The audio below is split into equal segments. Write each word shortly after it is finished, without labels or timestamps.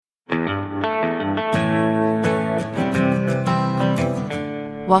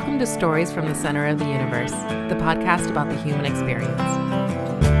Welcome to Stories from the Center of the Universe, the podcast about the human experience.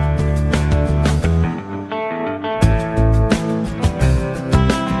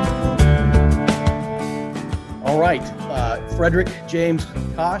 All right, Frederick James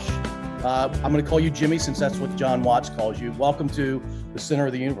Koch. I'm going to call you Jimmy since that's what John Watts calls you. Welcome to the Center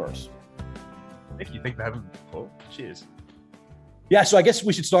of the Universe. Thank you. Thank you for having me, Paul. Cheers. Yeah, so I guess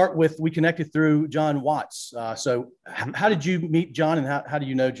we should start with, we connected through John Watts. So how did you meet John, and how do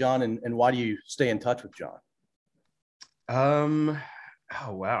you know John, and why do you stay in touch with John? Oh,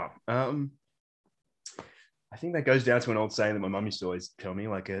 wow. I think that goes down to an old saying that my mum used to always tell me,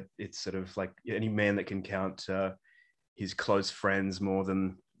 like it's sort of like any man that can count his close friends more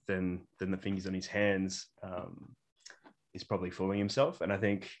than the fingers on his hands is probably fooling himself. And I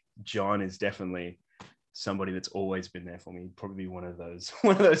think John is definitely somebody that's always been there for me, probably one of those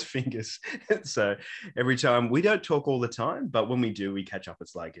fingers. So every time, we don't talk all the time, but when we do, we catch up.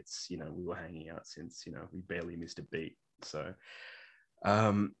 It's like we were hanging out since we barely missed a beat. So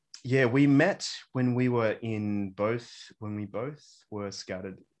we met when we both were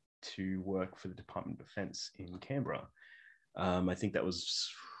scouted to work for the Department of Defense in Canberra. I think that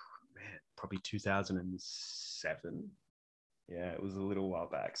was probably 2007. Yeah, it was a little while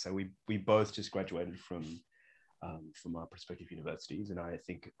back. So we both just graduated from our respective universities, and I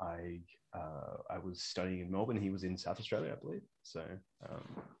think I was studying in Melbourne. He was in South Australia, I believe. So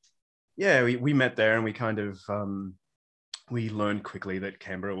we met there, and we kind of we learned quickly that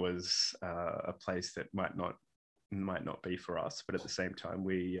Canberra was a place that might not be for us, but at the same time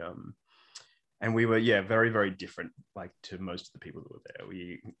we were very, very different, like, to most of the people that were there.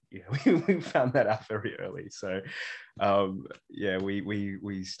 We found that out very early. So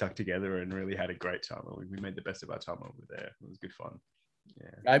we stuck together and really had a great time. We made the best of our time over there. It was good fun.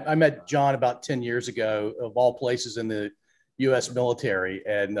 Yeah. I met John about 10 years ago, of all places, in the U.S. military,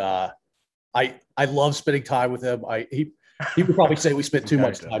 and I love spending time with him. He would probably say we spent too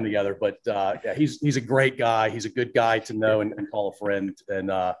much time together, but he's a great guy. He's a good guy to know and call a friend,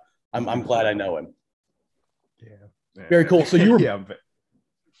 and I'm glad I know him. Yeah. Very cool. So you were. Go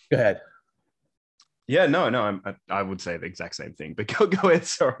ahead. Yeah, no. I would say the exact same thing, but go ahead.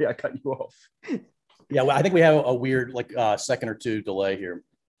 Sorry, I cut you off. Yeah, well, I think we have a weird second or two delay here.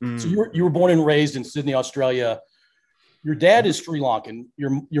 So you were born and raised in Sydney, Australia. Your dad is Sri Lankan.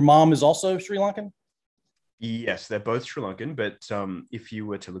 Your mom is also Sri Lankan. Yes, they're both Sri Lankan, but if you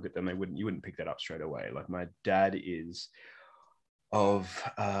were to look at them, you wouldn't pick that up straight away. Like, my dad is of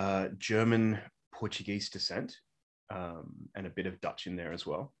German Portuguese descent, and a bit of Dutch in there as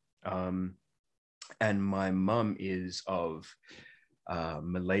well. And my mum is of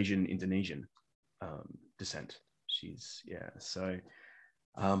Malaysian Indonesian descent.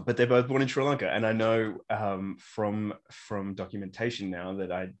 But they're both born in Sri Lanka, and I know from documentation now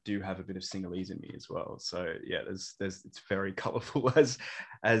that I do have a bit of Sinhalese in me as well. So yeah, there's it's very colourful,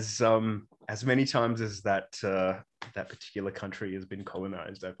 as many times as that particular country has been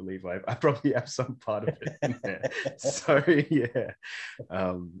colonized. I believe I probably have some part of it in there. So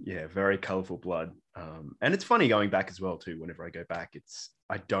very colourful blood, and it's funny going back as well too. Whenever I go back,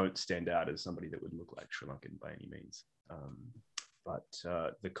 I don't stand out as somebody that would look like Sri Lankan by any means. But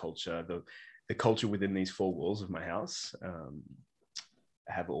the culture within these four walls of my house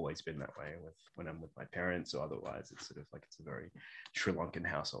have always been that way. When I'm with my parents or otherwise, it's sort of like it's a very Sri Lankan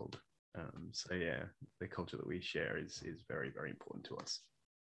household. The culture that we share is very, very important to us.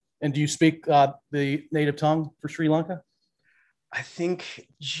 And do you speak the native tongue for Sri Lanka? I think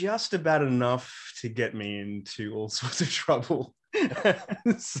just about enough to get me into all sorts of trouble.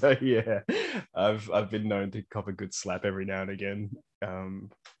 So yeah, I've been known to cop a good slap every now and again. No,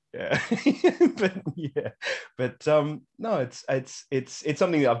 it's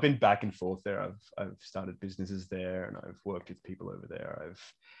something that I've been back and forth there. I've started businesses there, and I've worked with people over there.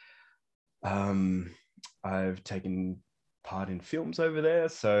 I've taken part in films over there.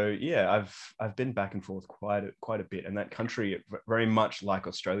 So yeah, I've been back and forth quite a bit, and that country, very much like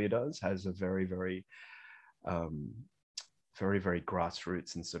Australia does, has a very, very very, very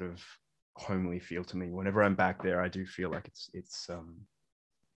grassroots and sort of homely feel to me. Whenever I'm back there, I do feel like it's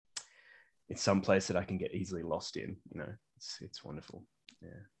some place that I can get easily lost in. It's wonderful.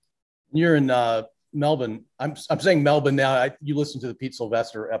 Yeah. You're in Melbourne. I'm saying Melbourne now. You listened to the Pete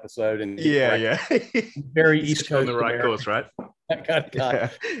Sylvester episode, and very East Coast on the right American. Course, right?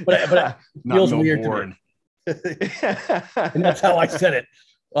 God. But it feels weird to me. And that's how I said it.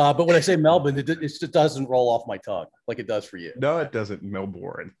 But when I say Melbourne, it just doesn't roll off my tongue like it does for you. No, it doesn't.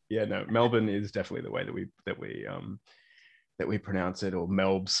 Melbourne. Yeah, no, Melbourne is definitely the way that we pronounce it, or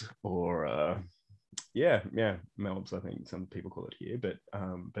Melbs, or Yeah, Melbs, I think some people call it here, but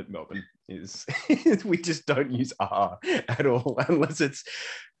Melbourne is we just don't use R at all unless it's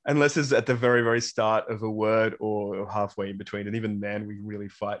at the very, very start of a word or halfway in between. And even then we really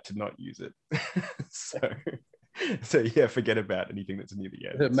fight to not use it. so yeah, forget about anything that's near the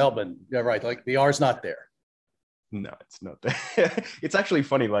end. Melbourne, yeah, right. Like the R's not there. No, it's not there. It's actually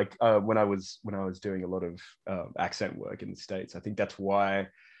funny. Like when I was doing a lot of accent work in the States, I think that's why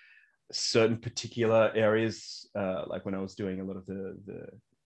certain particular areas, like when I was doing a lot of the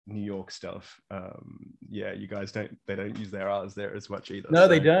New York stuff, you guys they don't use their R's there as much either. No,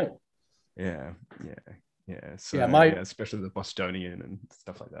 they don't. Yeah. So especially the Bostonian and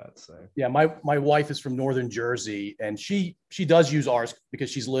stuff like that. So yeah, my wife is from Northern Jersey, and she does use R's because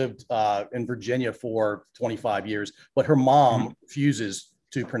she's lived in Virginia for 25 years, but her mom refuses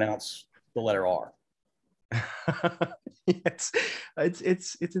to pronounce the letter R. It's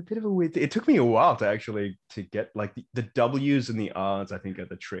a bit of a weird thing. It took me a while to get like the W's and the R's. I think are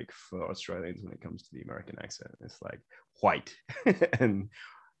the trick for Australians when it comes to the American accent. It's like white and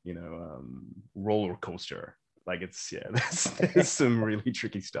roller coaster. Like there's some really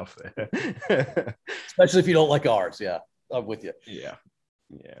tricky stuff there. Especially if you don't like R's. Yeah, I'm with you. Yeah.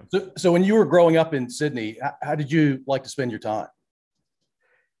 So when you were growing up in Sydney, how did you like to spend your time?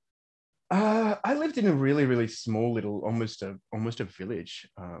 I lived in a really, really small little, almost a village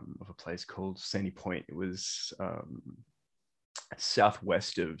of a place called Sandy Point. It was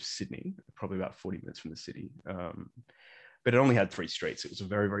southwest of Sydney, probably about 40 minutes from the city. But it only had 3 streets. It was a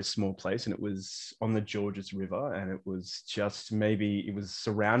very, very small place, and it was on the Georges River, and it was just it was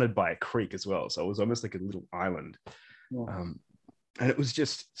surrounded by a creek as well. So it was almost like a little island. Yeah. And it was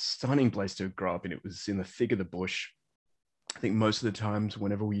just a stunning place to grow up in. It was in the thick of the bush. I think most of the times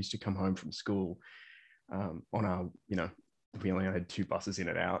whenever we used to come home from school on our, we only had 2 buses in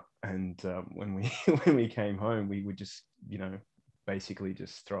and out. And when we came home, we would just, basically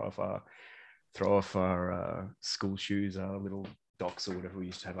just throw off our school shoes, our little docks or whatever. We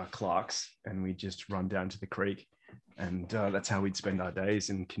used to have our Clarks, and we'd just run down to the creek. And that's how we'd spend our days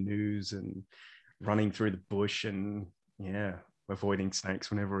in canoes and running through the bush and, avoiding snakes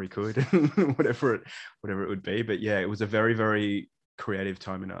whenever we could, whatever it would be. But yeah, it was a very, very creative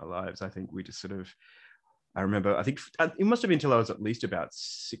time in our lives. I think we just I remember, I think it must have been until I was at least about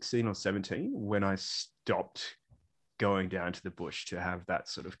 16 or 17 when I stopped going down to the bush to have that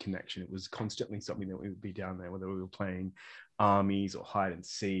sort of connection. It was constantly something that we would be down there, whether we were playing armies or hide and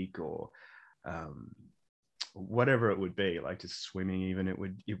seek or whatever it would be, like just swimming even. It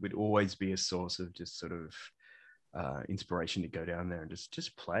would always be a source of just sort of inspiration to go down there and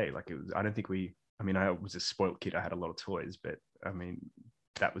just play. Like it was, I don't think I was a spoiled kid. I had a lot of toys, but I mean,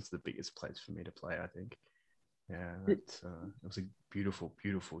 that was the biggest place for me to play, I think. Yeah, it was a beautiful,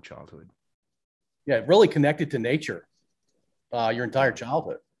 beautiful childhood. Yeah, really connected to nature your entire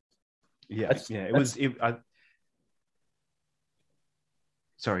childhood. Yeah,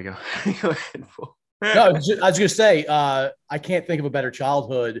 Sorry, go ahead, Paul. No, I was going to say, I can't think of a better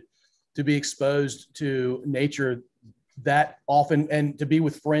childhood to be exposed to nature that often, and to be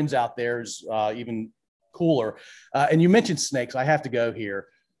with friends out there is even cooler. And you mentioned snakes. I have to go here.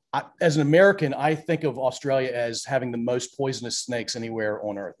 As an American, I think of Australia as having the most poisonous snakes anywhere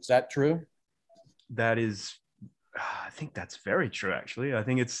on Earth. Is that true? That is, I think that's very true, actually. I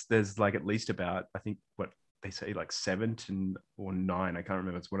think there's like at least about, I think what they say, like 7 or 9. I can't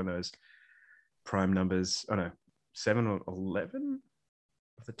remember. It's one of those prime numbers. Oh no, 7 or 11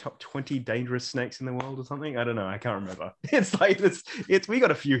 of the top 20 dangerous snakes in the world or something. I don't know. I can't remember. It's like we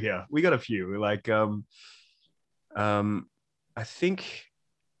got a few here. We got a few. We're like, I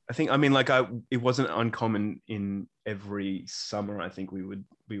mean, like it wasn't uncommon in every summer. I think we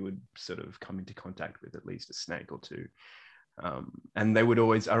would sort of come into contact with at least a snake or 2. And they would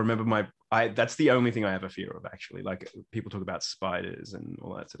always, I remember that's the only thing I have a fear of, actually. Like people talk about spiders and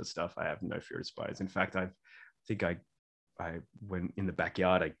all that sort of stuff. I have no fear of spiders. In fact, I went in the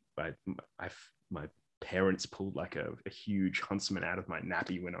backyard, my parents pulled like a huge huntsman out of my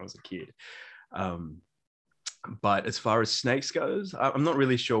nappy when I was a kid. But as far as snakes goes, I'm not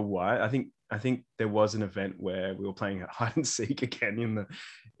really sure why. I think there was an event where we were playing hide and seek again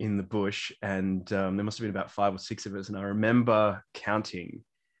in the bush, and there must have been about 5 or 6 of us. And I remember counting,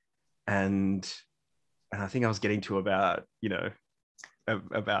 and I think I was getting to about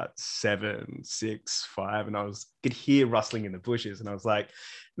 7, 6, 5, and I could hear rustling in the bushes, and I was like,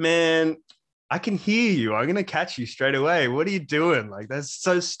 man, I can hear you. I'm going to catch you straight away. What are you doing? Like, that's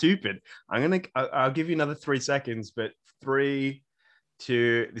so stupid. I'll give you another 3 seconds, but 3,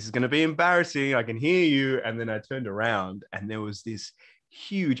 2, this is going to be embarrassing. I can hear you. And then I turned around and there was this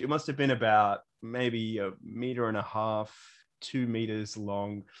huge. It must have been about maybe 1.5 meters, 2 meters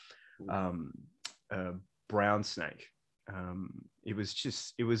long, brown snake. I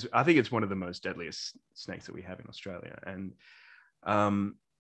think it's one of the most deadliest snakes that we have in Australia. And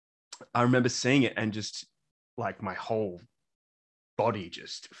I remember seeing it and just like my whole body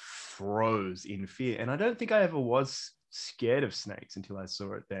just froze in fear. And I don't think I ever was scared of snakes until I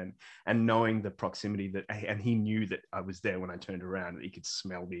saw it then, and knowing the proximity and he knew that I was there when I turned around, that he could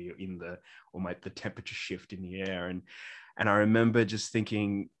smell me the temperature shift in the air. And I remember just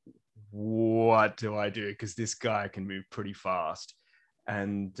thinking, what do I do? Because this guy can move pretty fast.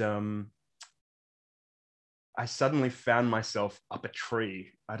 And I suddenly found myself up a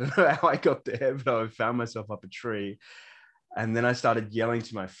tree. I don't know how I got there, but I found myself up a tree. And then I started yelling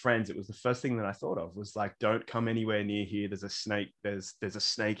to my friends. It was the first thing that I thought of, was like, don't come anywhere near here. There's a snake. There's a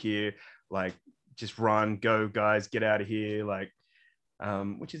snake here. Like, just run, go, guys, get out of here. Like,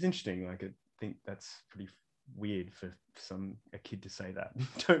 which is interesting. Like, I think that's pretty weird for a kid to say that.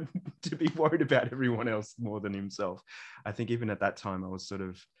 To be worried about everyone else more than himself. I think even at that time, I was sort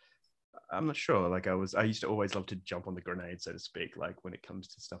of, I'm not sure. Like, I used to always love to jump on the grenade, so to speak, like when it comes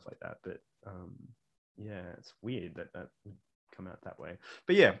to stuff like that. But yeah, it's weird that would come out that way.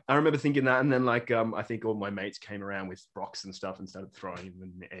 But yeah, I remember thinking that. And then like, I think all my mates came around with rocks and stuff and started throwing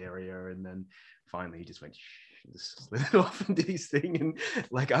them in the area. And then finally he just went, just slid off and did his thing. And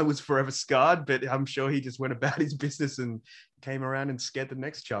like, I was forever scarred, but I'm sure he just went about his business and came around and scared the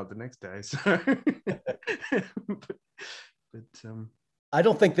next child the next day. So, but I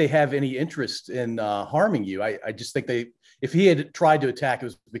don't think they have any interest in harming you. I just think if he had tried to attack, it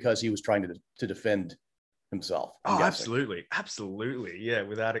was because he was trying to defend himself. Oh, absolutely. Yeah.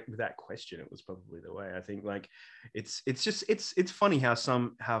 Without question, it was probably the way. I think like it's funny how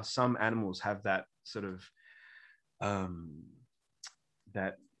some animals have that sort of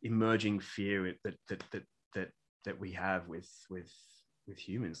that emerging fear that we have with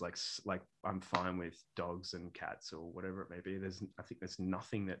humans. Like I'm fine with dogs and cats or whatever it may be. I think there's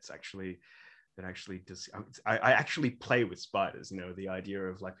nothing that actually does. I actually play with spiders. The idea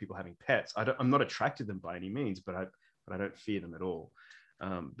of like people having pets. I'm not attracted to them by any means, but I don't fear them at all.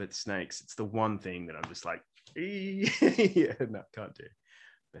 But snakes, it's the one thing that I'm just like, yeah, no, can't do.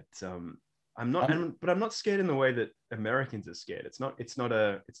 But I'm not scared in the way that Americans are scared. It's not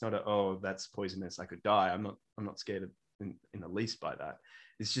a oh, that's poisonous, I could die. I'm not scared in the least by that.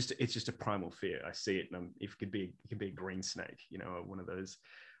 It's just a primal fear. I see it, and it could be a green snake, one of those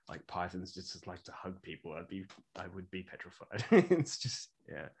like pythons just like to hug people. I would be petrified. It's just,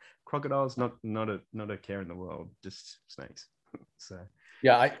 yeah, crocodiles not a care in the world, just snakes. So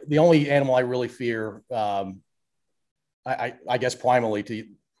yeah, the only animal I really fear, I guess primally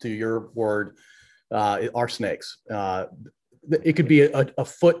to your word, are snakes. It could be a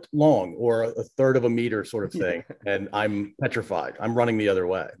foot long or a third of a meter sort of thing. Yeah. And I'm petrified. I'm running the other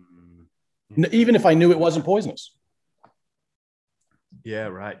way. Mm-hmm. Even if I knew it wasn't poisonous. Yeah,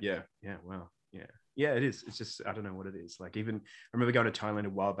 right. Yeah. Wow. Yeah, it is. It's just, I don't know what it is. Like, even I remember going to Thailand a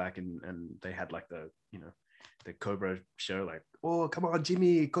while back and they had like the Cobra show, like, oh, come on,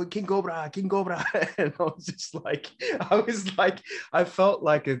 Jimmy, King Cobra. And I was like, I felt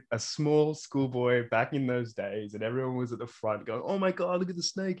like a small schoolboy back in those days, and everyone was at the front going, oh my God, look at the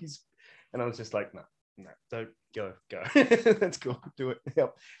snake. And I was just like, no, don't go. Let's go, do it.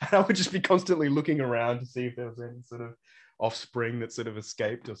 Yep. And I would just be constantly looking around to see if there was any sort of offspring that sort of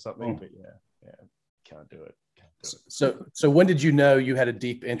escaped or something. But yeah, can't do it. So when did you know you had a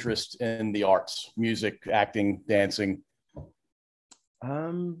deep interest in the arts, music, acting, dancing?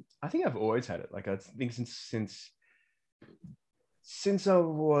 I think I've always had it. Like, I think since I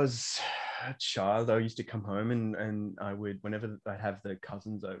was a child, I used to come home and I would, whenever I have the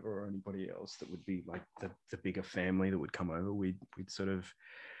cousins over or anybody else that would be like the bigger family that would come over, we'd sort of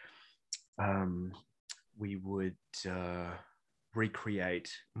we would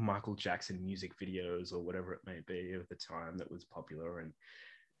recreate Michael Jackson music videos or whatever it may be of the time that was popular, and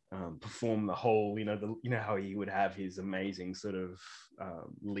perform the whole, how he would have his amazing sort of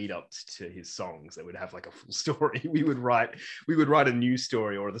lead ups to his songs that would have like a full story. We would write a new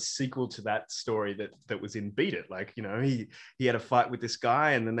story or the sequel to that story that was in Beat It. Like, he had a fight with this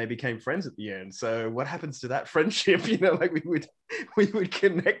guy and then they became friends at the end. So what happens to that friendship? Like we would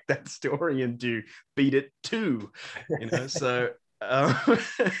connect that story and do Beat It 2, so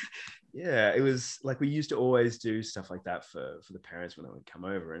yeah, it was like we used to always do stuff like that for the parents when they would come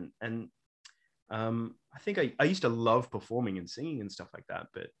over, and I think I used to love performing and singing and stuff like that.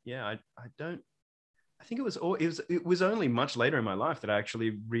 But yeah, I think it was only much later in my life that I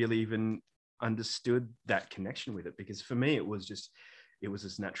actually really even understood that connection with it, because for me it was just it was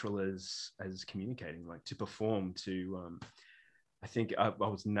as natural as communicating, like to perform, to I think I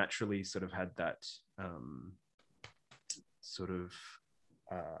was naturally sort of had that sort of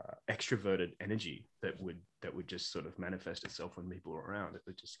extroverted energy that would just sort of manifest itself when people were around. It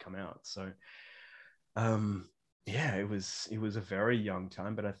would just come out. So yeah, it was a very young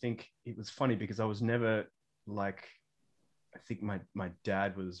time, but I think it was funny because I was never like, I think my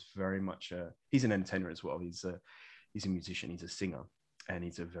dad was very much he's an entertainer as well. He's a musician, he's a singer, and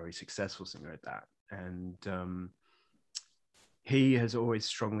he's a very successful singer at that. And he has always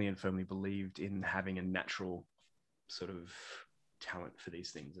strongly and firmly believed in having a natural sort of talent for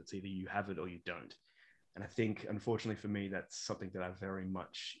these things. It's either you have it or you don't. And I think, unfortunately for me, that's something that I very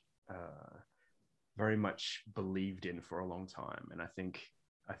much believed in for a long time. And I think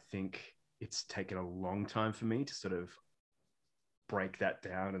it's taken a long time for me to sort of break that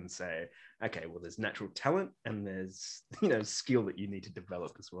down and say, okay, well, there's natural talent and there's, skill that you need to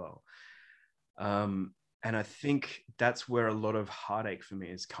develop as well. And I think that's where a lot of heartache for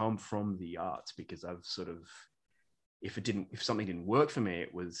me has come from the arts, because I've sort of, if something didn't work for me,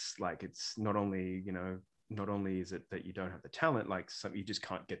 it was like, it's not only is it that you don't have the talent, like you just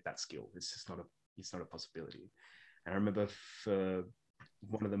can't get that skill. It's just not a possibility. And I remember for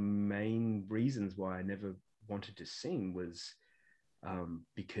one of the main reasons why I never wanted to sing was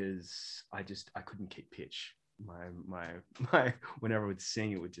because I couldn't keep pitch. My whenever I would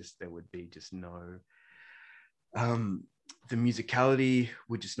sing, there would be just no, the musicality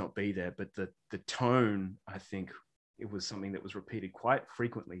would just not be there, but the tone, I think it was something that was repeated quite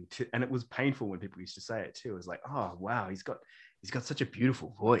frequently and it was painful when people used to say it too. It was like, oh wow, he's got such a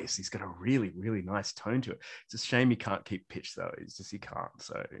beautiful voice. He's got a really, really nice tone to it. It's a shame he can't keep pitch though. He can't.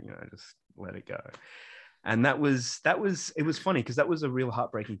 So, just let it go. And it was funny because that was a real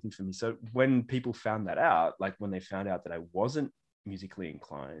heartbreaking thing for me. So when people found that out, like when they found out that I wasn't musically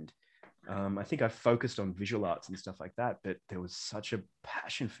inclined, I think I focused on visual arts and stuff like that, but there was such a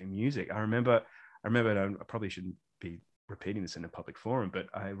passion for music. I remember, and I probably shouldn't be repeating this in a public forum, but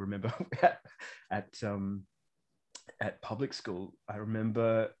I remember at public school, I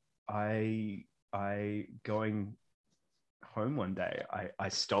remember I going home one day, I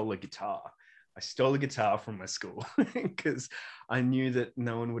stole a guitar. I stole a guitar from my school because I knew that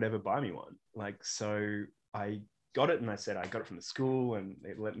no one would ever buy me one. Like, so I got it and I said, I got it from the school and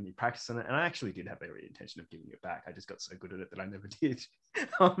they let me practice on it. And I actually did have every intention of giving it back. I just got so good at it that I never did.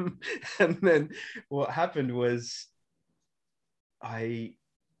 And then what happened was I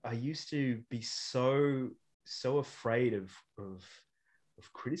used to be so afraid of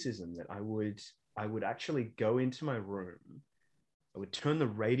criticism that I would actually go into my room, I would turn the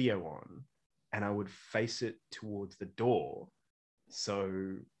radio on and I would face it towards the door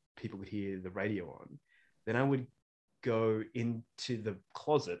so people could hear the radio on. Then I would go into the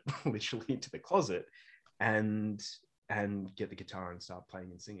closet, literally into the closet, and get the guitar and start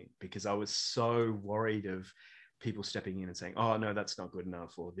playing and singing, because I was so worried of people stepping in and saying, oh no, that's not good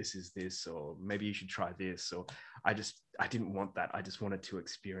enough, or this is this, or maybe you should try this. Or I didn't want that. I just wanted to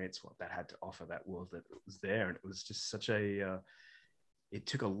experience what that had to offer, that world that was there. And it was just such it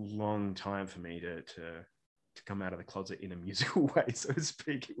took a long time for me to come out of the closet in a musical way, so to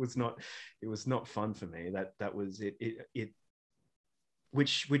speak. It was not fun for me. That was it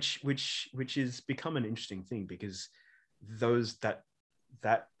which has become an interesting thing, because those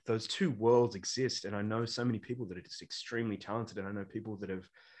two worlds exist. And I know so many people that are just extremely talented, and I know people that have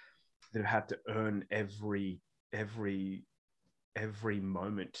had to earn every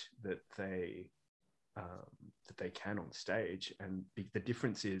moment that they can on stage. And the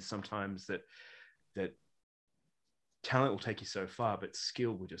difference is sometimes that talent will take you so far, but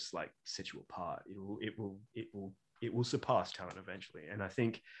skill will just like set you apart. It will surpass talent eventually. And I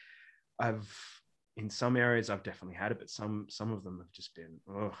think in some areas I've definitely had it, but some of them have just been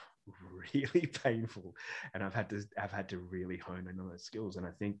really painful, and I've had to really hone in on those skills. And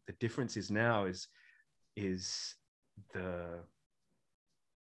I think the difference is now is the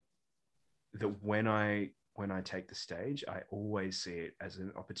when I take the stage, I always see it as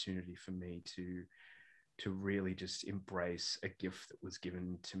an opportunity for me to really just embrace a gift that was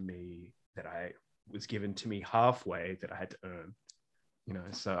given to me, halfway, that I had to earn.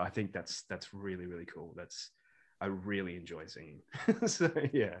 So I think that's really, really cool. I really enjoy singing. So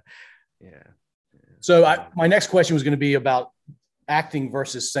yeah. So my next question was going to be about acting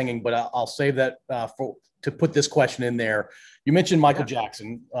versus singing, but I'll save that to put this question in there. You mentioned Michael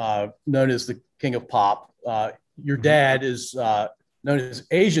Jackson, known as the King of Pop. Your dad is known as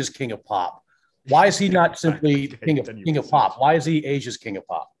Asia's King of Pop. Why is he not simply King of Pop? Why is he Asia's King of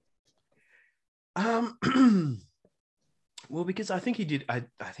Pop? Well, because I think he did. I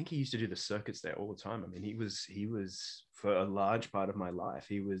think he used to do the circuits there all the time. I mean, he was for a large part of my life.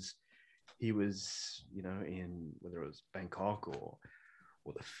 He was, you know, in whether it was Bangkok or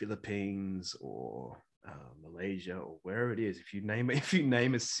the Philippines or Malaysia or wherever it is. If you name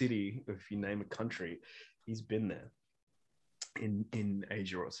a city, or if you name a country, he's been there. In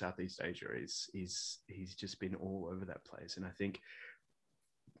Asia or Southeast Asia, he's just been all over that place. And I think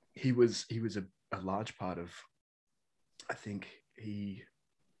he was a large part of. I think he,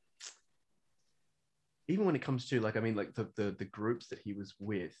 even when it comes to like, I mean, like the groups that he was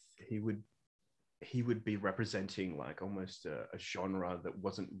with, he would be representing like almost a genre that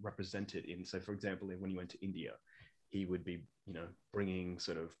wasn't represented in. So for example, when he went to India, he would be, you know, bringing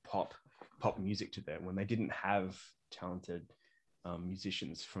sort of pop music to them when they didn't have talented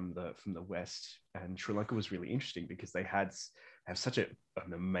musicians from the West. And Sri Lanka was really interesting because they have such an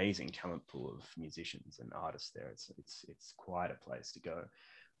amazing talent pool of musicians and artists there. It's quite a place to go.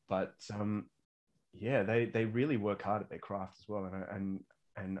 But yeah, they really work hard at their craft as well.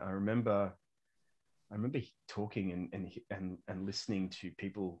 And I remember talking and listening to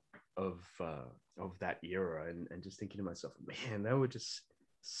people of that era and just thinking to myself, man, they were just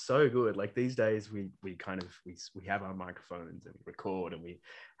so good. Like these days we have our microphones and we record and we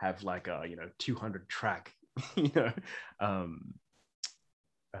have like a 200 track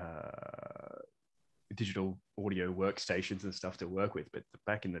digital audio workstations and stuff to work with, but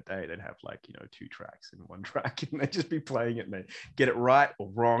back in the day they'd have like 2 tracks and 1 track and they'd just be playing it and they get it right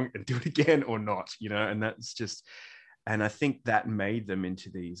or wrong and do it again or not, and that's just, and I think that made them into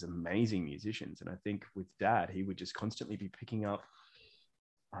these amazing musicians. And I think with Dad, he would just constantly be picking up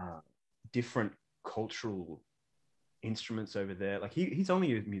different cultural instruments over there. Like he's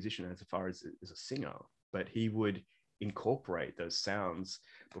only a musician as far as a singer, but he would incorporate those sounds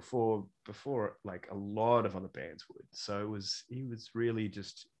before like a lot of other bands would. So he was really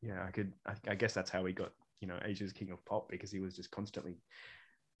just, I guess that's how he got, Asia's King of Pop, because he was just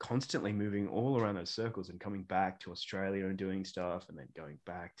constantly moving all around those circles and coming back to Australia and doing stuff, and then going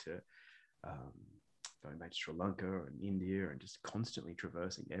back to Sri Lanka and India, and just constantly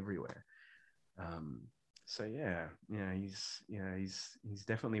traversing everywhere. So he's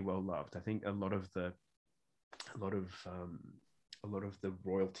definitely well loved. I think a lot of the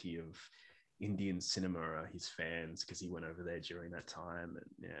royalty of Indian cinema are his fans, because he went over there during that time.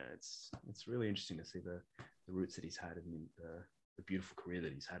 And it's really interesting to see the roots that he's had and the beautiful career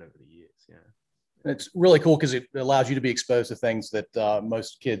that he's had over the years. It's really cool because it allows you to be exposed to things that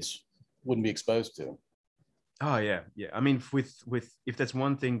most kids wouldn't be exposed to. Oh yeah. I mean, with if that's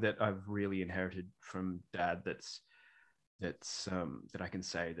one thing that I've really inherited from Dad, that's that I can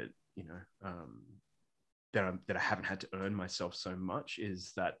say that that I haven't had to earn myself so much,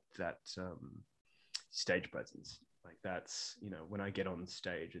 is that stage presence. Like that's, when I get on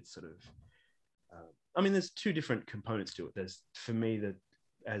stage, it's sort of, I mean, there's 2 different components to it. There's, for me, that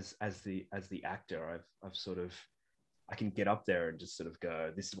as the actor, I've sort of, I can get up there and just sort of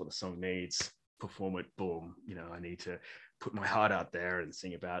go, this is what the song needs, perform it, boom. I need to put my heart out there and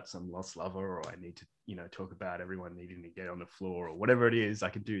sing about some lost lover, or I need to, talk about everyone needing to get on the floor, or whatever it is. I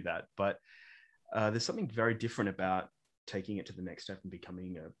can do that. But there's something very different about taking it to the next step and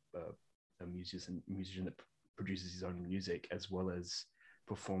becoming a musician that produces his own music, as well as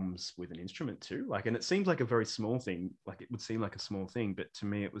performs with an instrument too. Like, and it seems like a very small thing. Like, it would seem like a small thing, but to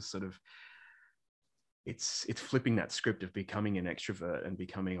me, it was sort of, it's flipping that script of becoming an extrovert and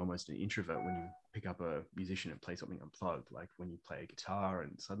becoming almost an introvert when you pick up a musician and play something unplugged. Like when you play a guitar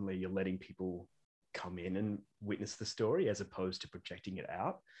and suddenly you're letting people come in and witness the story, as opposed to projecting it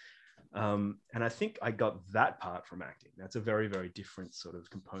out. And I think I got that part from acting. That's a very, very different sort of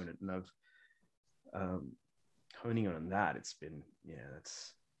component. And I've honing on that, it's been,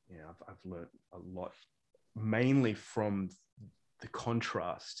 I've learned a lot, mainly from the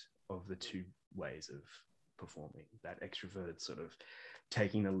contrast of the 2 ways of performing. That extroverted sort of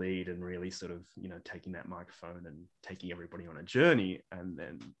taking the lead and really sort of, taking that microphone and taking everybody on a journey, and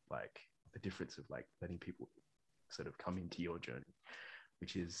then like the difference of like letting people sort of come into your journey,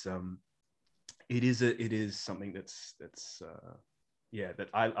 which is it is something that's that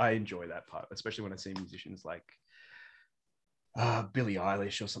I enjoy that part, especially when I see musicians like Billie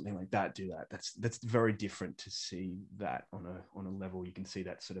Eilish or something like that do that. That's very different to see that on a level. You can see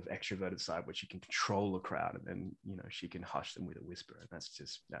that sort of extroverted side, where she can control the crowd, and then she can hush them with a whisper, and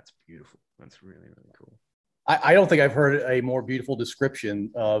that's beautiful. That's really, really cool. I don't think I've heard a more beautiful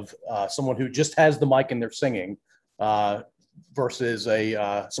description of someone who just has the mic and they're singing versus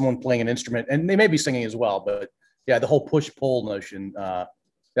someone playing an instrument, and they may be singing as well, but yeah, the whole push-pull notion.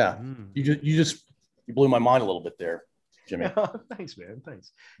 You blew my mind a little bit there. Jimmy. Thanks, man.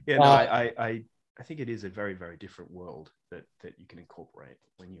 Thanks. Yeah, no, I think it is a very, very different world that you can incorporate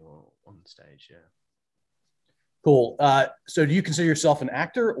when you're on stage. Yeah. Cool. So do you consider yourself an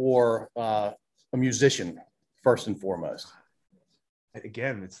actor or a musician first and foremost?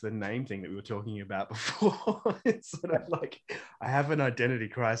 Again, it's the name thing that we were talking about before. It's sort of like I have an identity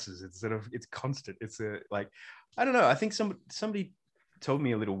crisis. It's constant. It's I don't know. I think somebody told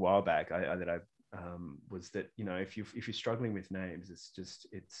me a little while back was that, you know, if you're struggling with names,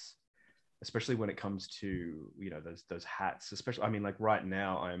 it's especially when it comes to, you know, those hats, especially, I mean, like right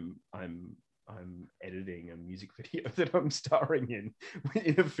now I'm editing a music video that I'm starring in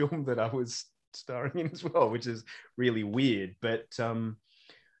a film that I was starring in as well, which is really weird. But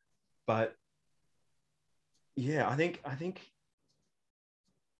yeah, I think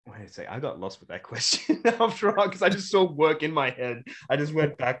wait a sec, I got lost with that question after all, because I just saw work in my head. I just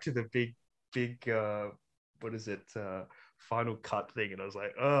went back to the big what is it, Final Cut thing, and I was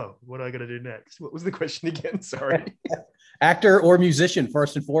like, oh, what am I gonna do next? What was the question again? Sorry. Actor or musician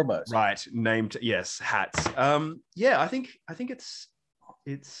first and foremost? Right, named, yes, hats. Yeah, I think it's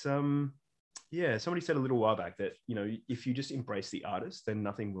yeah, somebody said a little while back that, you know, if you just embrace the artist, then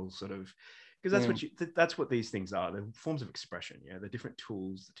nothing will sort of, because that's what these things are. They're forms of expression. Yeah, they're different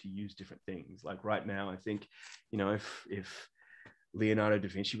tools to use different things. Like right now, I think, you know, if Leonardo da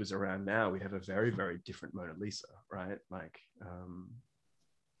Vinci was around now, we'd have a very, very different Mona Lisa, right? Like,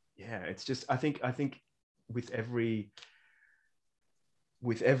 yeah, it's just, I think with every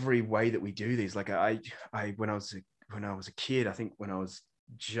way that we do these, like when I was a kid, I think when I was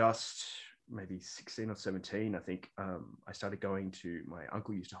just maybe 16 or 17, I think I started going to, my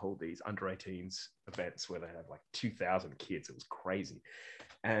uncle used to hold these under 18s events where they had like 2,000 kids. It was crazy.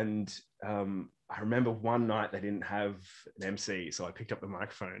 And I remember one night they didn't have an MC, so I picked up the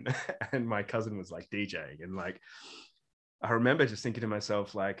microphone and my cousin was like DJing, and like I remember just thinking to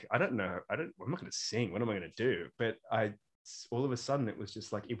myself, like, I'm not going to sing. What am I going to do? But all of a sudden it was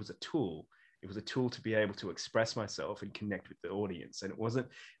just like, it was a tool. It was a tool to be able to express myself and connect with the audience. And it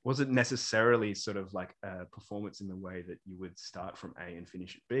wasn't necessarily sort of like a performance in the way that you would start from A and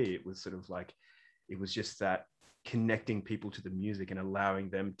finish at B. It was sort of like, it was just that connecting people to the music and allowing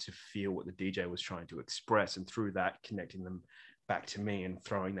them to feel what the DJ was trying to express, and through that connecting them back to me and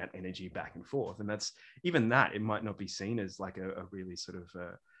throwing that energy back and forth. And that's, even that, it might not be seen as like a really sort of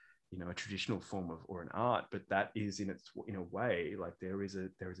you know, a traditional form of, or an art, but that is in a way, like there is a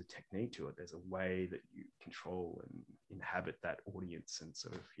technique to it. There's a way that you control and inhabit that audience, and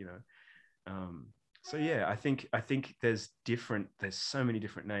sort of, you know, so yeah, I think there's so many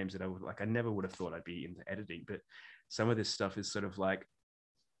different names that I never would have thought I'd be into editing, but some of this stuff is sort of like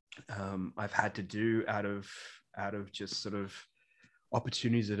I've had to do out of just sort of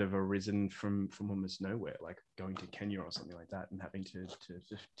opportunities that have arisen from almost nowhere, like going to Kenya or something like that, and having to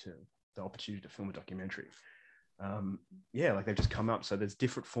the opportunity to film a documentary. Yeah, like they've just come up. So there's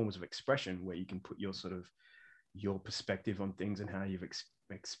different forms of expression where you can put your sort of your perspective on things and how you've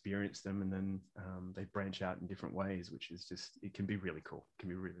experienced them, and then they branch out in different ways, which is just, it can be really cool. It can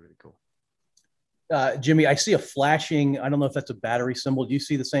be really, really cool. Jimmy, I see a flashing, I don't know if that's a battery symbol. Do you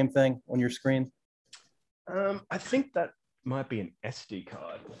see the same thing on your screen? I think that might be an SD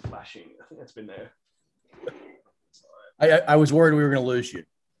card flashing. I think that's been there. I was worried we were going to lose you.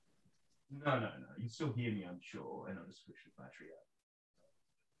 No. You still hear me, I'm sure. And I'll just switch the battery out.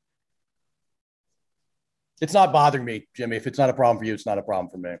 It's not bothering me, Jimmy. If it's not a problem for you, it's not a problem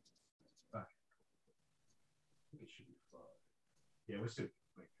for me. Okay. It should be fine. Yeah, we're still.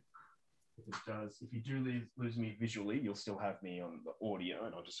 If you do lose me visually, you'll still have me on the audio,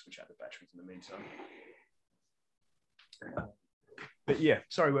 and I'll just switch out the batteries in the meantime. But yeah,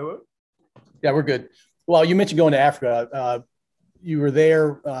 sorry, where were we? Yeah, we're good. Well, you mentioned going to Africa. You were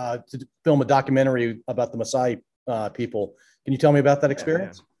there to film a documentary about the Maasai people. Can you tell me about that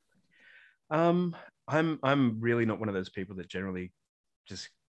experience? Yeah. I'm really not one of those people that generally just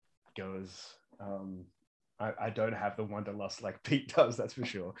goes. I don't have the wanderlust like Pete does, that's for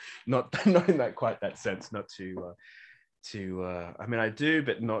sure. Not in that quite that sense. Not to I mean, I do,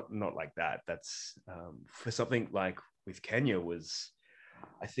 but not like that. That's for something like with Kenya was,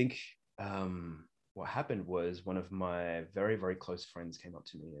 I think what happened was one of my very, very close friends came up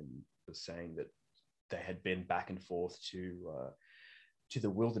to me and was saying that they had been back and forth to the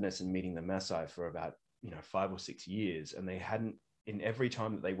wilderness and meeting the Maasai for about 5 or 6 years, and they hadn't. In every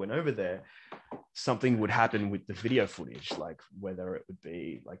time that they went over there, something would happen with the video footage, like whether it would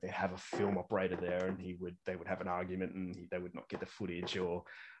be like they have a film operator there and they would have an argument and they would not get the footage, or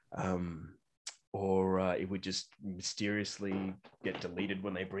it would just mysteriously get deleted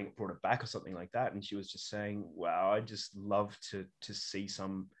when they brought it back or something like that. And she was just saying, wow, I just love to see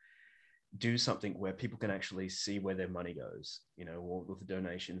do something where people can actually see where their money goes, you know, or with the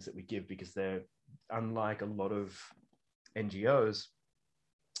donations that we give, because they're, unlike a lot of NGOs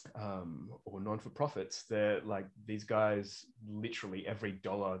or non-for-profits, they're like, these guys, literally every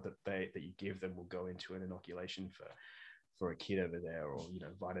dollar that you give them will go into an inoculation for a kid over there, or, you know,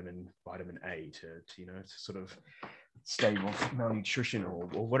 vitamin A to you know, to sort of stave off malnutrition or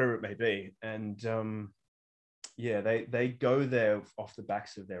whatever it may be. And yeah, they go there off the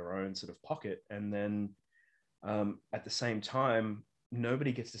backs of their own sort of pocket, and then at the same time,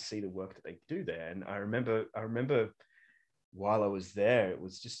 nobody gets to see the work that they do there. And I remember while I was there, it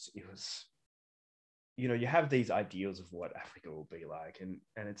was, you know, you have these ideals of what Africa will be like, and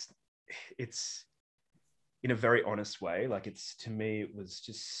it's in a very honest way, like, it's, to me, it was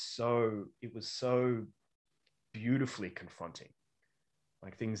so beautifully confronting,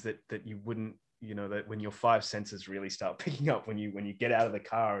 like things that you wouldn't, you know, that when your five senses really start picking up when you get out of the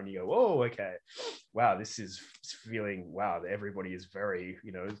car and you go, oh, okay, wow, this is feeling, wow, everybody is very,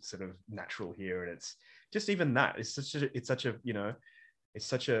 you know, sort of natural here. And it's just, even that, it's such a you know, it's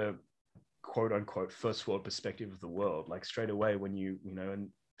such a quote unquote first world perspective of the world. Like, straight away when you know, and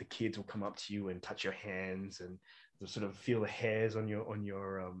the kids will come up to you and touch your hands, and they'll sort of feel the hairs on your on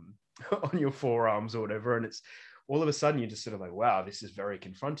your forearms or whatever. And it's, all of a sudden you're just sort of like, wow, this is very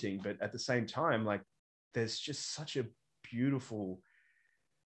confronting. But at the same time, like, there's just such a beautiful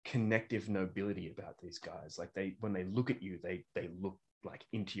connective nobility about these guys. Like, when they look at you, they look like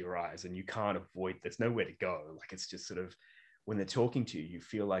into your eyes, and you can't avoid, there's nowhere to go. Like, it's just sort of, when they're talking to you, you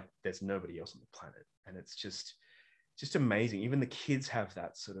feel like there's nobody else on the planet. And it's just amazing. Even the kids have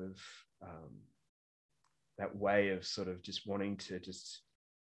that sort of that way of sort of just wanting to just,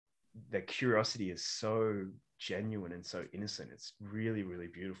 their curiosity is so genuine and so innocent. It's really, really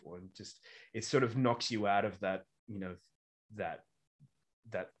beautiful. And just, it sort of knocks you out of that, you know, that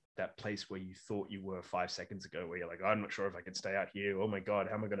place where you thought you were 5 seconds ago, where you're like, I'm not sure if I can stay out here. Oh my God,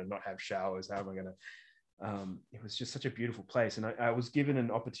 how am I going to not have showers? How am I going to, it was just such a beautiful place. And I was given an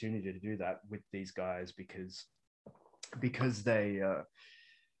opportunity to do that with these guys because they,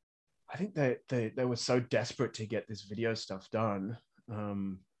 I think they were so desperate to get this video stuff done.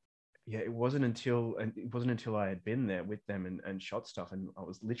 Yeah, it wasn't until I had been there with them and shot stuff, and I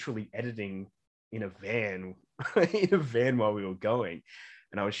was literally editing in a van while we were going,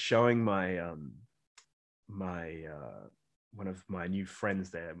 and I was showing my one of my new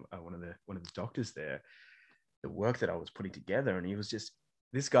friends there, one of the doctors there, the work that I was putting together. And he was just,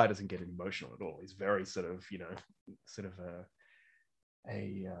 this guy doesn't get emotional at all. He's very sort of, you know, sort of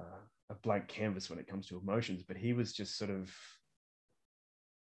a blank canvas when it comes to emotions. But he was just sort of,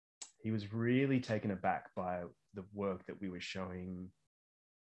 he was really taken aback by the work that we were showing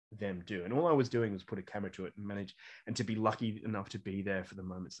them do. And all I was doing was put a camera to it and manage, and to be lucky enough to be there for the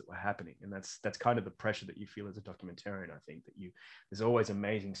moments that were happening. And that's kind of the pressure that you feel as a documentarian. I think that there's always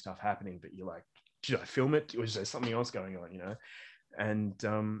amazing stuff happening, but you're like, should I film it? Or is there something else going on, you know? And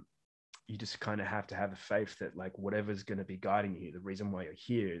you just kind of have to have the faith that, like, whatever's going to be guiding you, the reason why you're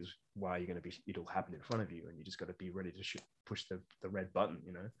here is why you're going to be, it'll happen in front of you. And you just got to be ready to push the red button,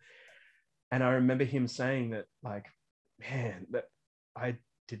 you know? And I remember him saying that, like, man, that I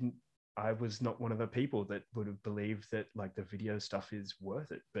was not one of the people that would have believed that, like, the video stuff is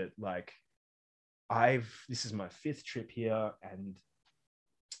worth it. But, like, this is my 5th trip here, and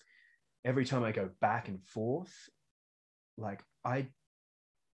every time I go back and forth, like,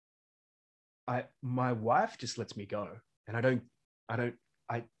 my wife just lets me go. And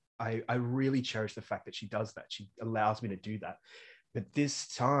I really cherish the fact that she does that. She allows me to do that. But this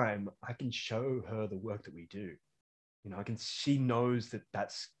time I can show her the work that we do. You know, she knows that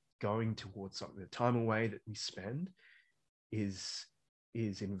that's going towards something. The time away that we spend is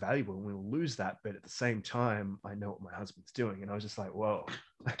invaluable, and we'll lose that. But at the same time, I know what my husband's doing. And I was just like, whoa,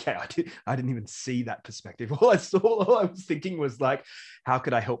 okay, I didn't even see that perspective. All I was thinking was, like, how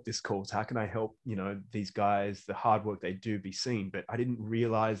could I help this cause? How can I help, you know, these guys, the hard work they do, be seen? But I didn't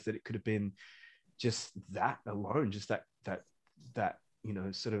realize that it could have been just that alone, just that, you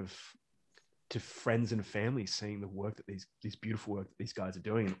know, sort of, to friends and family, seeing the work that these beautiful work that these guys are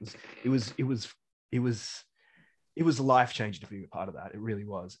doing. And it was life-changing to be a part of that. It really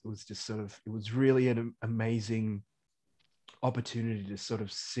was. It was just sort of, it was really an amazing opportunity to sort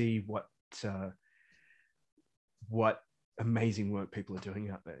of see what amazing work people are doing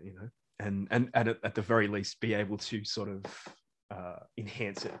out there, you know, and at the very least be able to sort of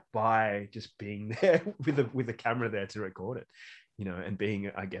enhance it by just being there with a camera there to record it. and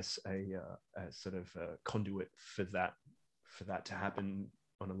being, I guess, a sort of a conduit for that to happen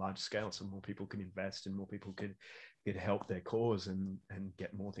on a large scale, so more people can invest and more people could help their cause and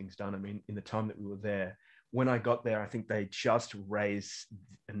get more things done. I mean, in the time that we were there, when I got there, I think they just raised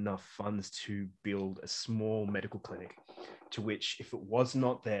enough funds to build a small medical clinic, to which, if it was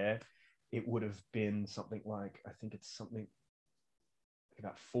not there, it would have been something like, I think it's something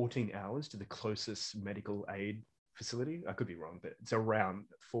about 14 hours to the closest medical aid facility. I could be wrong, but it's around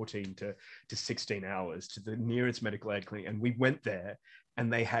 14 to 16 hours to the nearest medical aid clinic. And we went there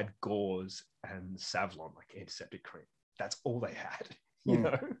and they had gauze and Savlon, like antiseptic cream. That's all they had, you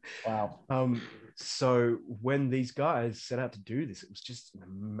know? Wow. So when these guys set out to do this, it was just an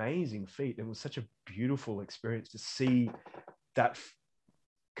amazing feat. It was such a beautiful experience to see that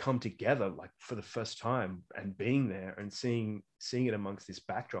come together, like for the first time, and being there and seeing it amongst this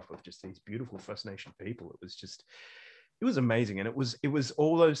backdrop of just these beautiful First Nation people. It was amazing. And it was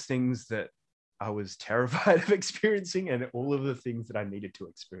all those things that I was terrified of experiencing, and all of the things that I needed to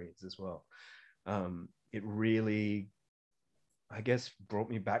experience as well. It really, I guess, brought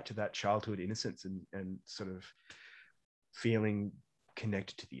me back to that childhood innocence and sort of feeling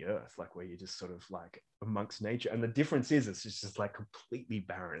connected to the earth, like where you're just sort of like amongst nature. And the difference is it's just like completely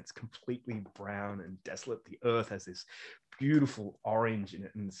barren. It's completely brown and desolate. The earth has this beautiful orange in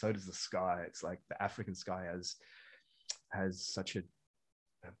it, and so does the sky. It's like the African sky has such a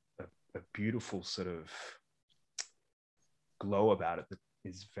beautiful sort of glow about it that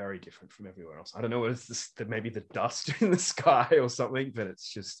is very different from everywhere else. I don't know what it's this, maybe the dust in the sky or something, but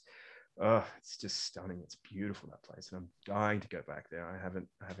it's just stunning. It's beautiful, that place, and I'm dying to go back there. I haven't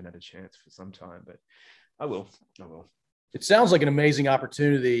had a chance for some time, but I will. It sounds like an amazing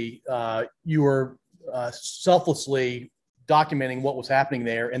opportunity. You were selflessly documenting what was happening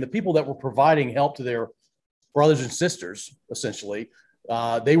there, and the people that were providing help to their brothers and sisters, essentially,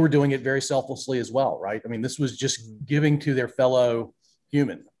 they were doing it very selflessly as well, right? I mean, this was just giving to their fellow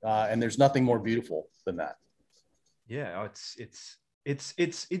human, and there's nothing more beautiful than that. Yeah, it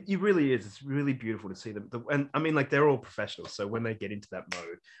really is. It's really beautiful to see them. And I mean, like, they're all professionals, so when they get into that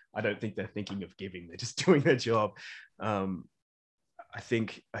mode, I don't think they're thinking of giving. They're just doing their job. I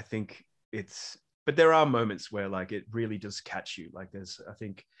think it's, but there are moments where, like, it really does catch you. Like, I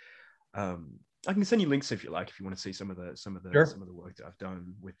think I can send you links if you like, if you want to see some of the Sure. some of the work that I've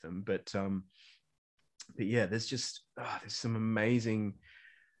done with them. But yeah, there's just there's some amazing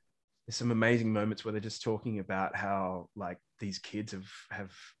moments where they're just talking about how, like, these kids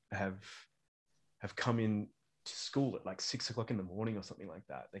have come in to school at like 6 o'clock in the morning or something like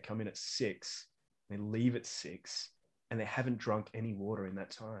that. They come in at 6, they leave at 6, and they haven't drunk any water in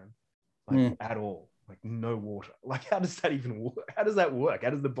that time, like at all. Like, no water. Like, how does that even work? How does that work?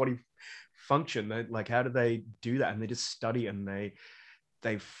 How does the body function? Like, how do they do that? And they just study, and they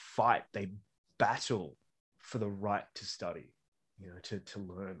fight, they battle for the right to study, to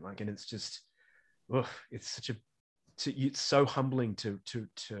learn. Like, and it's just, it's such a, it's so humbling to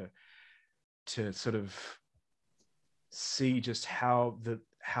sort of see just how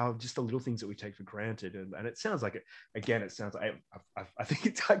just the little things that we take for granted. And it sounds like, it sounds like, I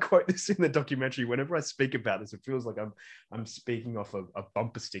think I quote this in the documentary, whenever I speak about this, it feels like I'm speaking off a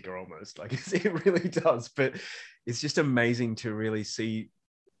bumper sticker almost. Like, it really does. But it's just amazing to really see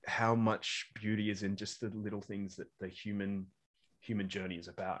how much beauty is in just the little things that the human journey is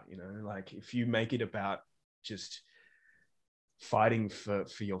about. Like, if you make it about just fighting for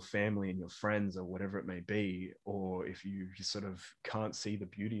your family and your friends or whatever it may be, or if you just sort of can't see the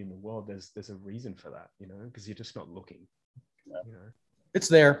beauty in the world, there's a reason for that, because you're just not looking. It's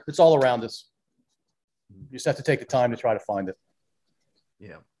there. It's all around us. You just have to take the time to try to find it.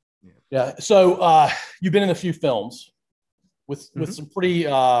 Yeah. So you've been in a few films with some pretty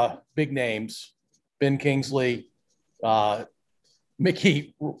big names: Ben Kingsley,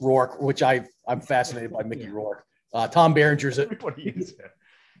 Mickey Rourke, which I'm fascinated by Mickey Rourke. Tom Berenger's Tom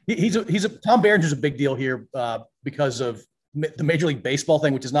Berenger's a big deal here because of the Major League Baseball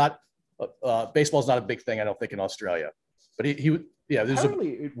thing, which is not baseball is not a big thing, I don't think, in Australia. But apparently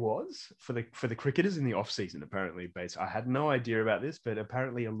it was for the cricketers in the off season. Apparently, I had no idea about this, but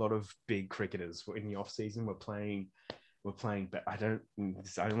apparently a lot of big cricketers in the off season were playing. But I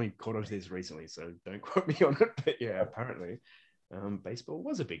only caught on to this recently, so don't quote me on it. But yeah, apparently. Baseball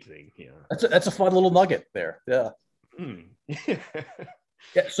was a big thing here. That's a fun little nugget there. Yeah. Yeah.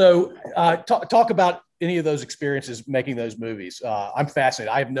 So talk about any of those experiences making those movies. I'm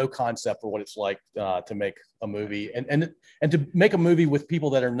fascinated. I have no concept for what it's like to make a movie and to make a movie with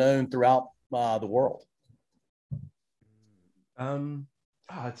people that are known throughout the world.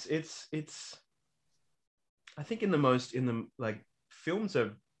 It's I think in the films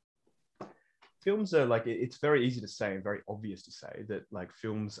are like, it's very easy to say and very obvious to say that like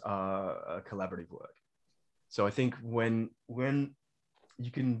films are a collaborative work. So I think when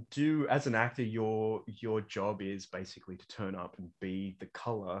you can do, as an actor, your job is basically to turn up and be the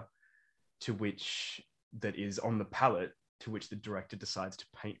color to which that is on the palette to which the director decides to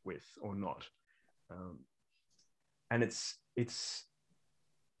paint with or not. And it's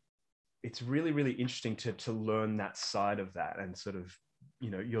really, really interesting to learn that side of that, and sort of, you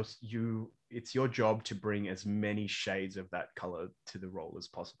know, it's your job to bring as many shades of that color to the role as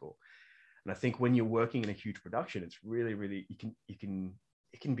possible. And I think when you're working in a huge production, it's really, really, it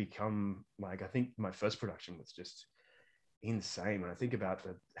can become like, I think my first production was just insane. When I think about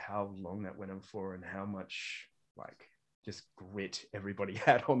how long that went on for, and how much like just grit everybody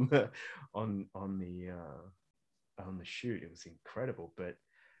had on the shoot, it was incredible. But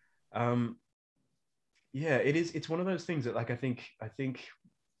yeah, it's one of those things that like I think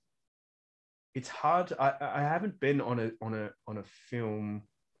it's hard. I haven't been on a film,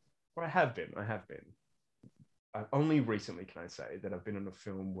 or I have been. Only recently can I say that I've been on a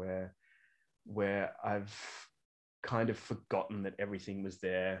film where I've kind of forgotten that everything was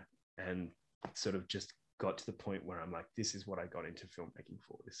there, and sort of just got to the point where I'm like, this is what I got into filmmaking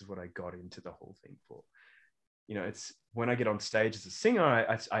for. This is what I got into the whole thing for. You know, it's when I get on stage as a singer,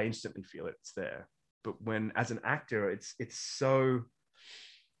 I instantly feel it's there. But when, as an actor, it's so,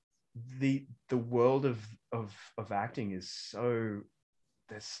 the world of acting is so,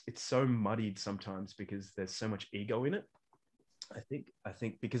 it's so muddied sometimes because there's so much ego in it. I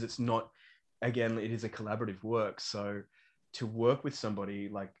think because it's not, again, it is a collaborative work. So to work with somebody,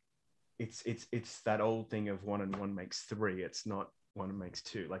 like it's that old thing of 1 and 1 makes 3. It's not 1 makes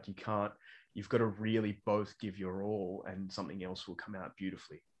 2. Like you've got to really both give your all, and something else will come out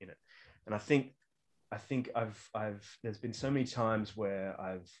beautifully in it. And I think I've there's been so many times where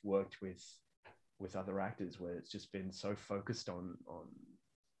I've worked with other actors where it's just been so focused on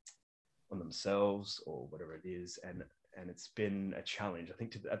themselves or whatever it is, and it's been a challenge. I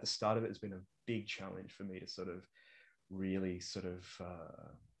think at the start of it, it's been a big challenge for me to sort of really sort of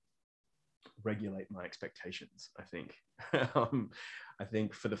regulate my expectations. I think I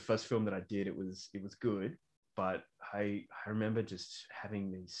think for the first film that I did, it was good, but I remember just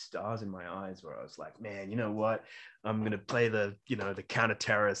having these stars in my eyes where I was like, man, you know what? I'm gonna play the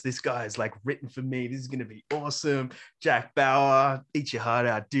counter-terrorist. This guy is like written for me. This is gonna be awesome. Jack Bauer, eat your heart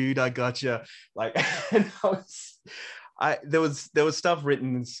out, dude. I gotcha. Like, and there was stuff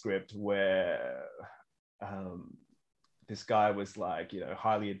written in the script where this guy was like,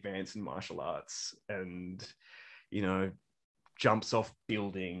 highly advanced in martial arts, and jumps off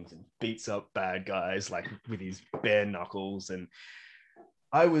buildings and beats up bad guys like with his bare knuckles. And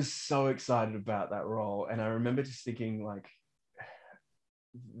I was so excited about that role. And I remember just thinking, like,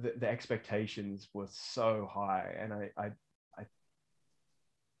 the expectations were so high, and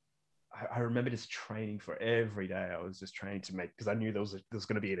I remember just training for every day. I was just training to make, because I knew there was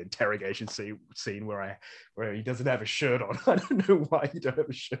going to be an interrogation scene where he doesn't have a shirt on. I don't know why you don't have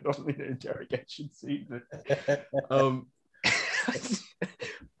a shirt on in an interrogation scene, but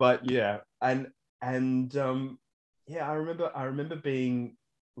but yeah, and yeah, I remember being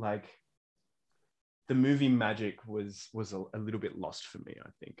like, the movie magic was a little bit lost for me, I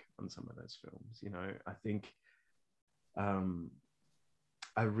think, on some of those films. I think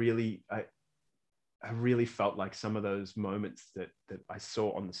I really felt like some of those moments that I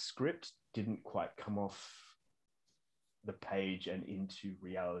saw on the script didn't quite come off the page and into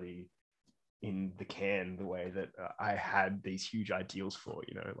reality in the can the way that I had these huge ideals for,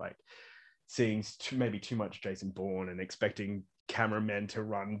 like seeing maybe too much Jason Bourne and expecting cameramen to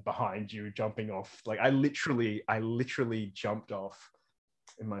run behind you, jumping off. Like I literally jumped off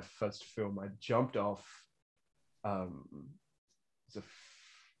in my first film. I jumped off it was a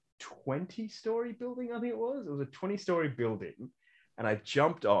 20-story building, I think it was. It was a 20-story building, and I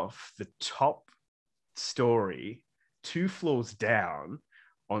jumped off the top story 2 floors down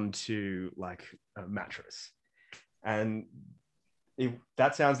onto like a mattress. And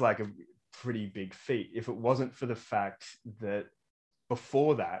that sounds like a pretty big feat if it wasn't for the fact that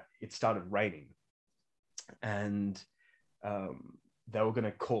before that it started raining, and they were going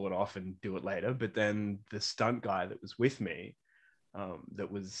to call it off and do it later. But then the stunt guy that was with me,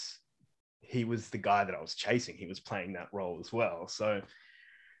 he was the guy that I was chasing. He was playing that role as well. So,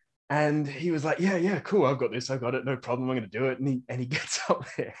 and he was like, yeah, cool. I've got this. I got it. No problem. I'm going to do it. And he gets up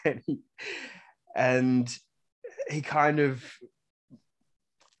there and he kind of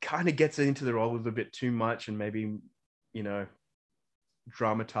gets into the role a little bit too much, and maybe,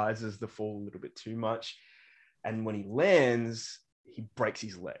 dramatizes the fall a little bit too much. And when he lands, he breaks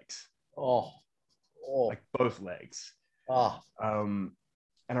his legs, Oh, oh, like both legs. ah, And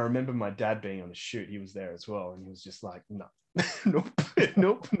I remember my dad being on the shoot. He was there as well, and he was just like, "No, nope,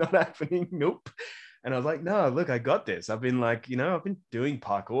 nope, not happening, nope." And I was like, "No, look, I got this. I've been like, I've been doing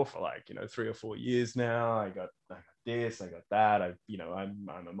parkour for like, 3 or 4 years now. I got this, I got that. I'm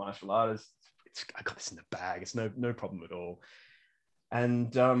a martial artist. I got this in the bag. It's no problem at all."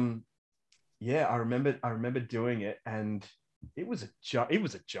 And yeah, I remember doing it, and it was a jump. It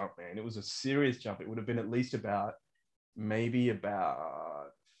was a jump, man. It was a serious jump. It would have been at least maybe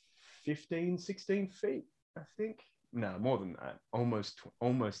about 15, 16 feet, I think. No, more than that. Almost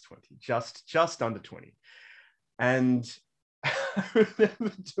 20, just under 20. And I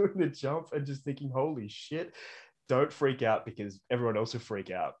remember doing the jump and just thinking, holy shit, don't freak out, because everyone else will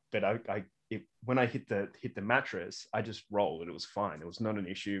freak out. But when I hit the mattress, I just rolled and it was fine. It was not an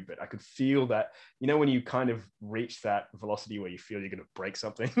issue, but I could feel that, when you kind of reach that velocity where you feel you're going to break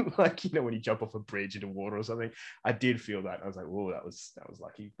something, like, when you jump off a bridge into water or something, I did feel that. I was like, oh, that was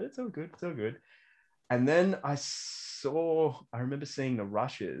lucky, but it's all good. It's all good. And then I remember seeing the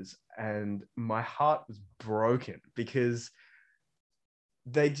rushes, and my heart was broken because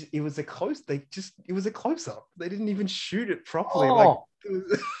it was a close up. They didn't even shoot it properly. oh,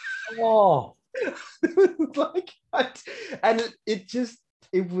 oh, Like, and it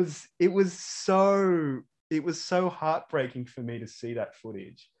was so heartbreaking for me to see that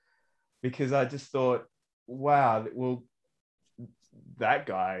footage, because I just thought, wow, well, that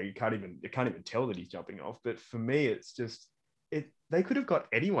guy you can't even tell that he's jumping off. But for me, it's just they could have got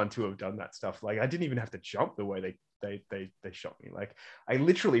anyone to have done that stuff. Like, I didn't even have to jump the way they shot me. Like, I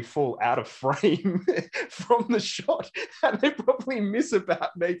literally fall out of frame from the shot, and they probably miss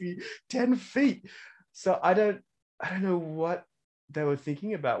about maybe 10 feet. So I don't know what they were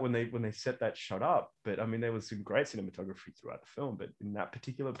thinking about when they set that shot up. But I mean, there was some great cinematography throughout the film, but in that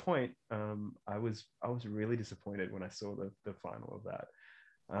particular point, I was really disappointed when I saw the final of that.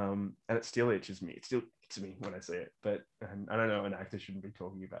 And it still itches me. It still itches me when I see it. But I don't know, an actor shouldn't be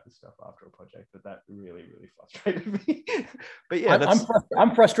talking about this stuff after a project, but that really, really frustrated me. But yeah,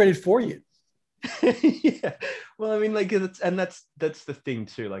 I'm frustrated for you. Yeah. Well, I mean, like, that's the thing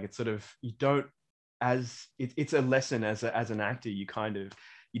too. Like, it's sort of, you don't, it's a lesson as an actor. You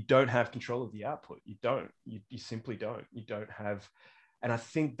don't have control of the output. You simply don't. You don't have. And I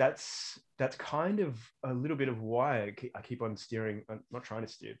think that's kind of a little bit of why I keep on steering. I'm not trying to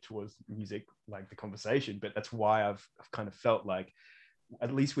steer towards music, like the conversation, but that's why I've kind of felt like,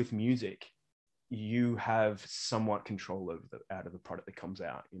 at least with music, you have somewhat control over out of the product that comes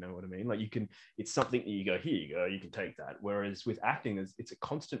out. You know what I mean? Like, it's something that you go, here you go, you can take that. Whereas with acting, it's a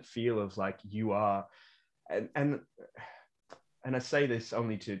constant feel of like, you are, and I say this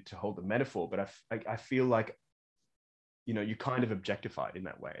only to hold the metaphor, but I feel like, you're kind of objectified in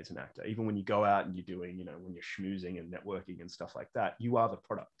that way as an actor. Even when you go out and you're doing, when you're schmoozing and networking and stuff like that, you are the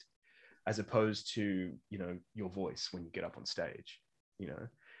product, as opposed to, your voice when you get up on stage,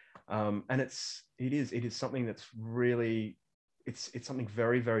 and it is something that's really, it's something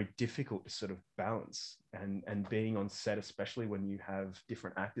very, very difficult to sort of balance, and being on set, especially when you have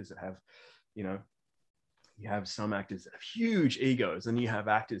different actors that have, you have some actors that have huge egos, and you have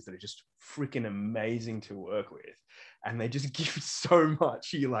actors that are just freaking amazing to work with, and they just give so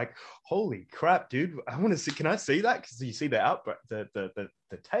much. You're like, holy crap, dude, I want to see, can I see that? Because you see the outbreak, the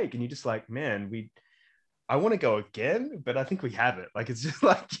take, and you're just like, man, I want to go again, but I think we have it. Like, it's just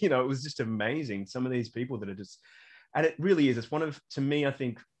like, it was just amazing. Some of these people that are just, and it really is, it's one of, to me, I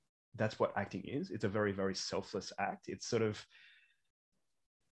think that's what acting is. It's a very, very selfless act. It's sort of,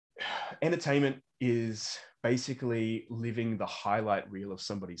 entertainment is basically living the highlight reel of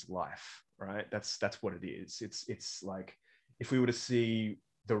somebody's life, right? That's what it is. It's like, if we were to see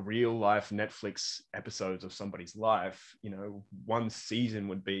the real life Netflix episodes of somebody's life, one season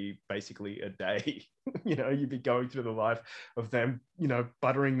would be basically a day. You'd be going through the life of them,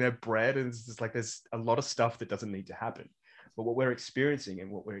 buttering their bread, and it's just like, there's a lot of stuff that doesn't need to happen. But what we're experiencing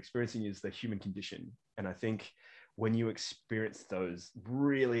is the human condition. And I think when you experience those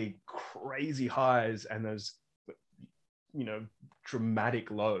really crazy highs and those, dramatic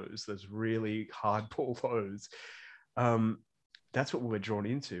lows, those really hardball lows, that's what we're drawn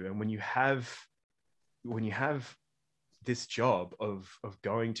into. And when you have this job of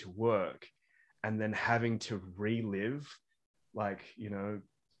going to work and then having to relive, like,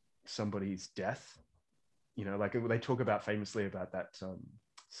 somebody's death, like they talk about famously about that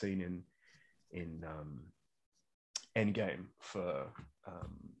scene in Endgame for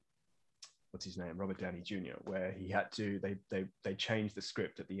what's his name, Robert Downey Jr., where he had to, they changed the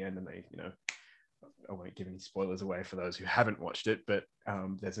script at the end, and they won't give any spoilers away for those who haven't watched it, but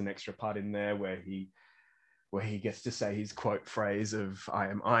there's an extra part in there where he gets to say his quote phrase of "I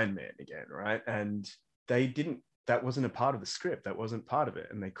am Iron Man" again, right? And that wasn't a part of the script. That wasn't part of it.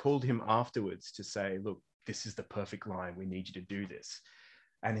 And they called him afterwards to say, look, this is the perfect line. We need you to do this.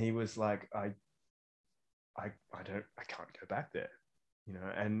 And he was like, I can't go back there, you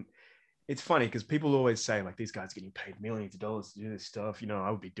know? And it's funny because people always say like, these guys getting paid millions of dollars to do this stuff, you know,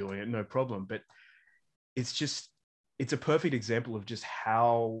 I would be doing it, no problem. But it's a perfect example of just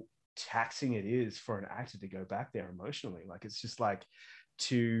how taxing it is for an actor to go back there emotionally. Like, it's just like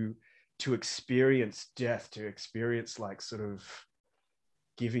to experience death, to experience like sort of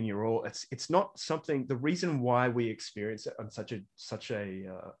giving your all. It's not something, the reason why we experience it on such a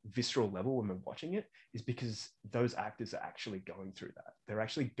visceral level when we're watching it is because those actors are actually going through that. They're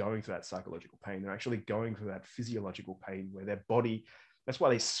actually going through that psychological pain. They're actually going through that physiological pain where their body, that's why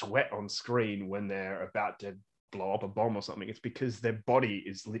they sweat on screen when they're about to blow up a bomb or something. It's because their body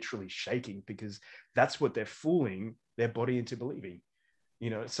is literally shaking, because that's what they're fooling their body into believing, you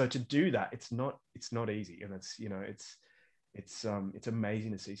know. So to do that, it's not easy. And it's, you know, it's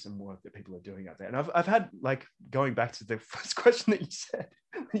amazing to see some work that people are doing out there. And I've had, like, going back to the first question that you said,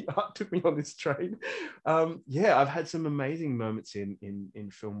 you took me on this train. I've had some amazing moments in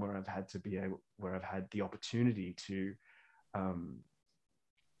film where I've had the opportunity to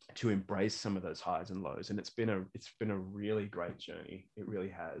embrace some of those highs and lows. And it's been a really great journey. It really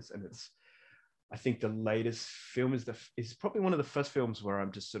has. And I think the latest film is probably one of the first films where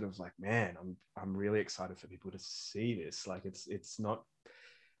I'm just sort of like, man, I'm really excited for people to see this. Like, it's not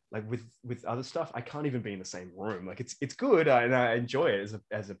like with other stuff, I can't even be in the same room. Like, it's good and I enjoy it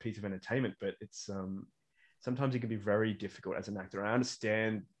as a piece of entertainment, but it's sometimes it can be very difficult as an actor. I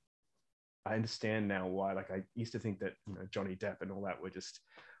understand now why. Like, I used to think that, you know, Johnny Depp and all that were just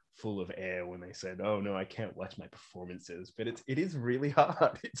full of air when they said, oh no, I can't watch my performances. But it is really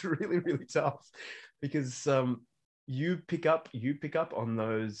hard. It's really, really tough, because you pick up on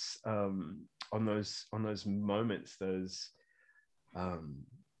those moments,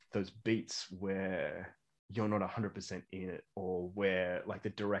 those beats where you're not 100% in it, or where like the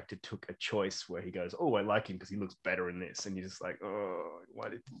director took a choice where he goes, oh, I like him because he looks better in this, and you're just like, oh,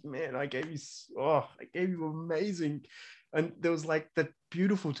 I gave you amazing. And there was like the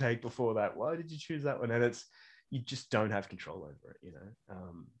beautiful take before that. Why did you choose that one? And you just don't have control over it, you know.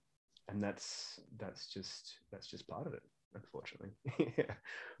 And that's just part of it, unfortunately.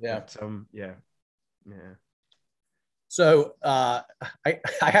 Yeah. But, yeah. So I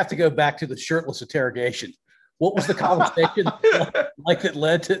have to go back to the shirtless interrogation. What was the conversation like that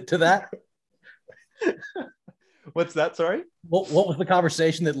led to that? What's that? Sorry. What was the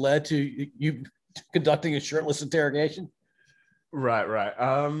conversation that led to you conducting a shirtless interrogation? Right.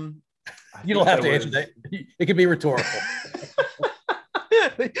 You don't have to answer that. It can be rhetorical.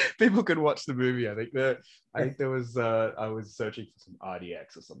 People could watch the movie. I think there was I was searching for some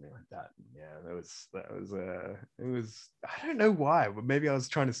RDX or something like that. Yeah, it was I don't know why, but maybe I was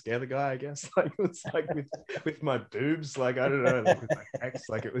trying to scare the guy, I guess. Like, it was like with my boobs, like, I don't know, like with my pecs,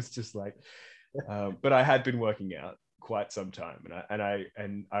 like it was just like but I had been working out quite some time, and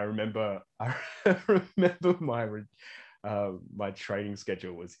I remember my training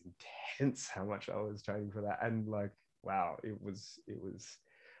schedule was intense, how much I was training for that. And like, wow, it was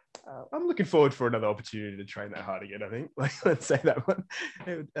I'm looking forward for another opportunity to train that hard again, I think. Like, let's say that one.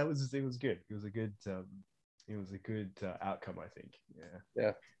 It was good. It was a good outcome, I think.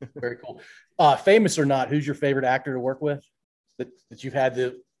 Yeah. Very cool. Famous or not, who's your favorite actor to work with that you've had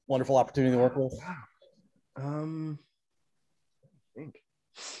the wonderful opportunity to work with? I think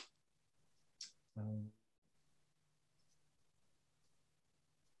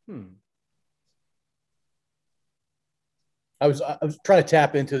I was trying to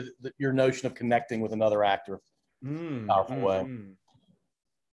tap into your notion of connecting with another actor in a powerful way.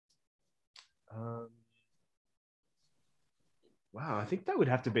 Wow, I think that would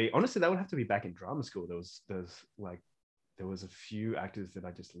have to be back in drama school. There was a few actors that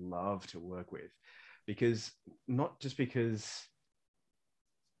I just love to work with, because not just because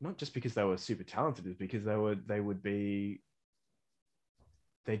they were super talented, is because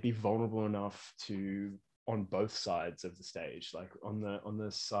they'd be vulnerable enough to, on both sides of the stage, like on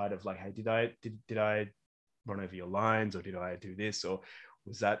the side of like, hey, did I run over your lines, or did I do this, or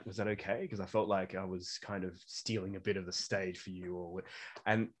was that okay? Because I felt like I was kind of stealing a bit of the stage for you,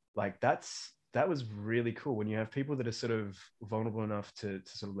 and like that was really cool when you have people that are sort of vulnerable enough to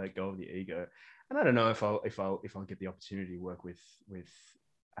sort of let go of the ego. And I don't know if I'll get the opportunity to work with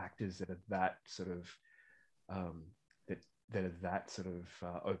actors that are that sort of that are that sort of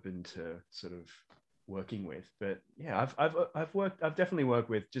open to sort of working with. But yeah, I've definitely worked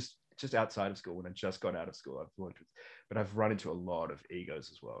with just outside of school when I just got out of school. I've worked with, but I've run into a lot of egos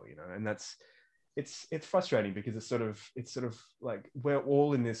as well, you know, and that's it's frustrating because it's sort of like we're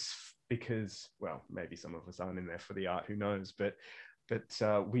all in this because, well, maybe some of us aren't in there for the art, who knows, but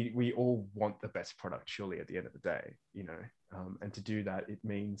we all want the best product surely at the end of the day, you know. And to do that, it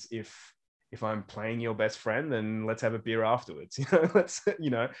means if I'm playing your best friend, then let's have a beer afterwards, you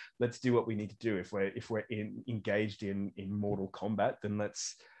know. Let's do what we need to do. If we're engaged in mortal combat, then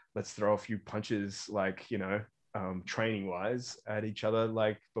let's throw a few punches, like, you know, training wise at each other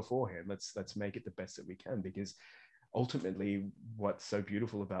like beforehand. Let's make it the best that we can, because ultimately what's so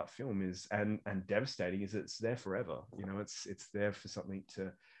beautiful about film is and devastating is it's there forever, you know. It's there for something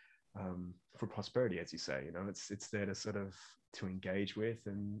to for prosperity, as you say, you know. It's there to sort of to engage with,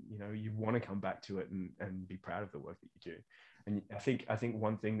 and you know, you want to come back to it and be proud of the work that you do. And I think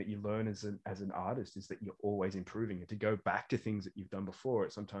one thing that you learn as an artist is that you're always improving, and to go back to things that you've done before,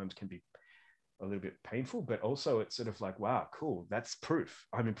 it sometimes can be a little bit painful, but also it's sort of like, wow, cool, that's proof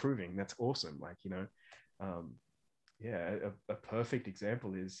I'm improving. That's awesome. Like, you know, yeah, a perfect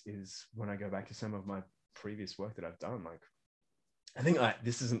example is when I go back to some of my previous work that I've done. Like, I think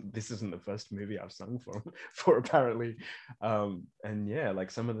this isn't the first movie I've sung for apparently, and yeah, like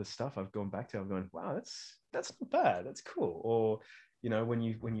some of the stuff I've gone back to, I'm going, wow, that's not bad, that's cool. Or, you know, when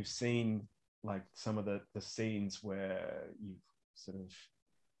you've seen like some of the scenes where you've sort of,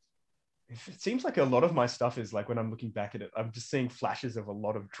 it seems like a lot of my stuff is like, when I'm looking back at it, I'm just seeing flashes of a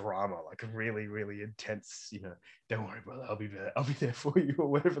lot of drama, like a really, really intense, you know, don't worry, brother, I'll be there for you, or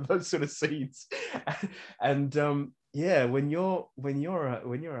whatever, those sort of scenes. And yeah, when you're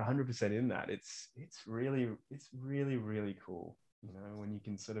 100% in that, it's really, really cool, you know, when you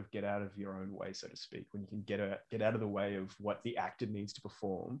can sort of get out of your own way, so to speak, when you can get out of the way of what the actor needs to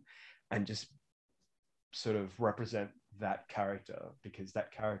perform and just sort of represent that character, because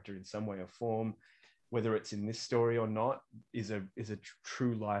that character in some way or form, whether it's in this story or not, is a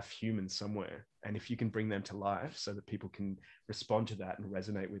true life human somewhere. And if you can bring them to life so that people can respond to that and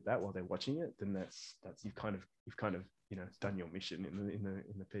resonate with that while they're watching it, then that's you've kind of you know, done your mission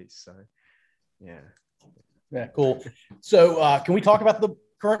in the piece. So yeah, cool. So can we talk about the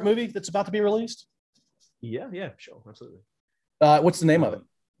current movie that's about to be released? Yeah, sure, absolutely. What's the name of it?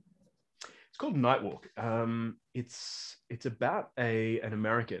 It's called Nightwalk. It's about an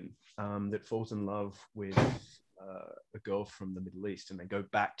American that falls in love with a girl from the Middle East, and they go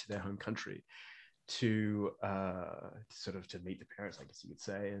back to their home country to sort of to meet the parents, I guess you could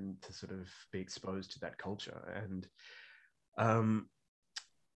say, and to sort of be exposed to that culture. And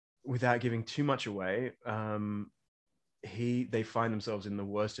without giving too much away, they find themselves in the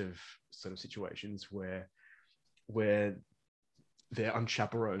worst of sort of situations where they're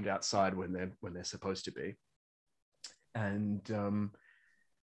unchaperoned outside when they're supposed to be, and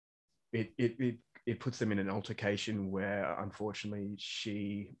it puts them in an altercation where unfortunately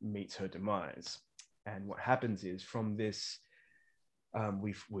she meets her demise. And what happens is, from this,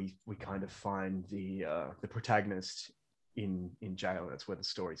 we kind of find the protagonist in jail. That's where the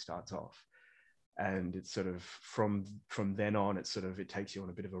story starts off, and it's sort of from then on, it takes you on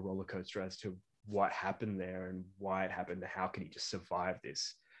a bit of a roller coaster as to what happened there and why it happened, and how can he just survive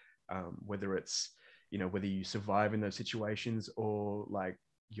this, whether it's, you know, whether you survive in those situations, or like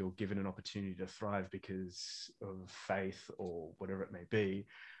you're given an opportunity to thrive because of faith or whatever it may be.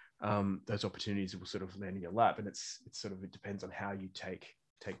 Those opportunities will sort of land in your lap, and it's sort of, it depends on how you take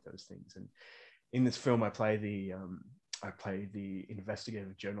those things. And in this film, I play the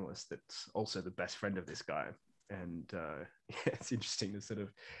investigative journalist that's also the best friend of this guy. And yeah, it's interesting to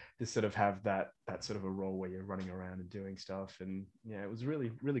sort of have that sort of a role where you're running around and doing stuff. And yeah, it was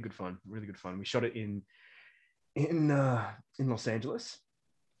really, really good fun. Really good fun. We shot it in Los Angeles,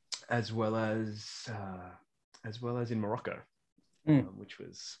 as well as in Morocco, which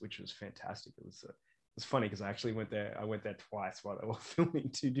was fantastic. It was funny because I actually went there twice while they were filming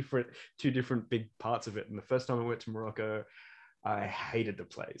two different big parts of it. And the first time I went to Morocco, I hated the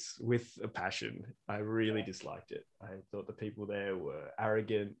place with a passion. I really disliked it. I thought the people there were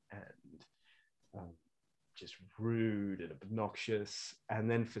arrogant and just rude and obnoxious. And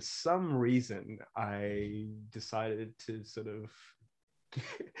then for some reason, I decided to sort of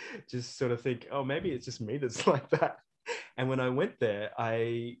just sort of think, oh, maybe it's just me that's like that. And when I went there,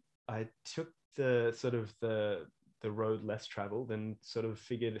 I took the sort of the road less traveled, and sort of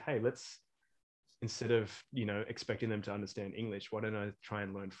figured, hey, let's, instead of, you know, expecting them to understand English, why don't I try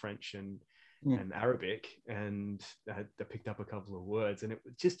and learn French and Arabic? And I picked up a couple of words, and it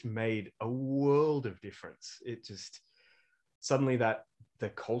just made a world of difference. It just, suddenly that the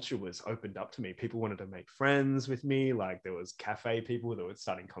culture was opened up to me. People wanted to make friends with me. Like there was cafe people that were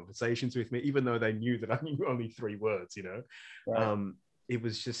starting conversations with me, even though they knew that I knew only 3 words, you know. Right. It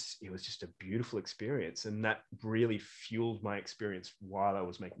was just a beautiful experience, and that really fueled my experience while I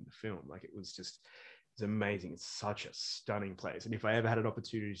was making the film. Like it's amazing. It's such a stunning place, and if I ever had an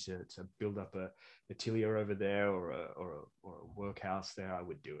opportunity to build up a atelier over there or a workhouse there, I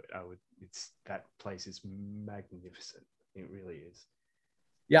would do it. That place is magnificent. It really is.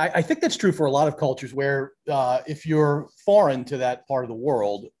 Yeah, I think that's true for a lot of cultures where if you're foreign to that part of the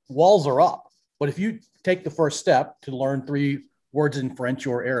world, walls are up. But if you take the first step to learn 3 words in French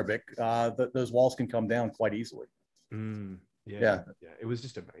or Arabic, those walls can come down quite easily. Yeah. It was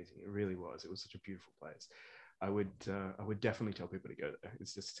just amazing. It really was. It was such a beautiful place. I would definitely tell people to go there.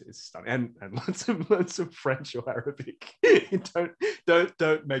 It's stunning, and learn some French or Arabic.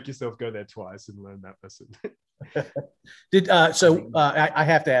 don't make yourself go there twice and learn that lesson. I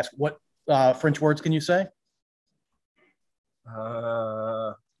have to ask, what French words can you say?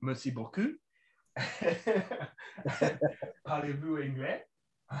 Merci beaucoup. Parlez-vous anglais?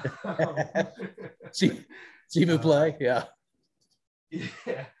 S'il vous plaît, yeah.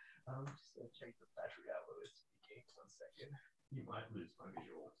 Yeah. I'm just gonna check the battery out while it's speaking. 1 second. You might lose my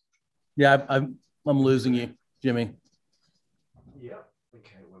visual. Yeah, I'm losing you, Jimmy. Yep.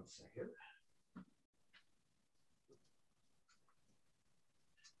 Okay, 1 second.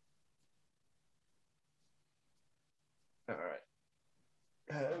 All right.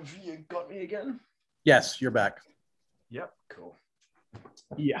 Have you got me again? Yes, you're back. Yep. Cool.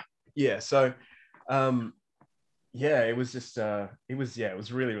 Yeah. So, it was just it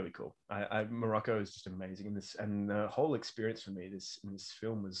was really, really cool. Morocco is just amazing, and the whole experience for me in this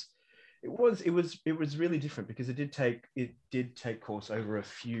film was really different, because it did take course over a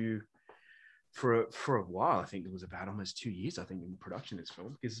few for a while. I think it was about almost 2 years, I think, in production of this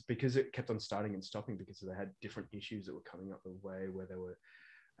film, because it kept on starting and stopping because they had different issues that were coming up the way, where they were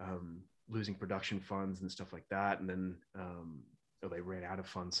losing production funds and stuff like that, and then or they ran out of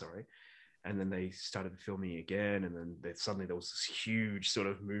funds, sorry. And then they started filming again, and then suddenly there was this huge sort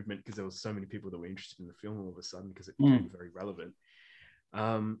of movement, because there was so many people that were interested in the film all of a sudden, because it became very relevant.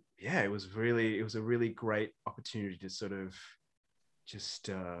 It was a really great opportunity to sort of just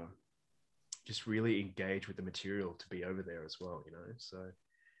really engage with the material, to be over there as well, you know. So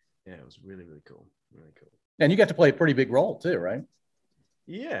yeah, it was really, really cool. Really cool. And you got to play a pretty big role too, right?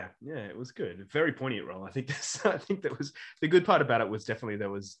 Yeah, it was good. A very poignant role. I think that was the good part about it. Was definitely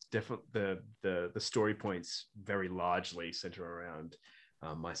the story points very largely center around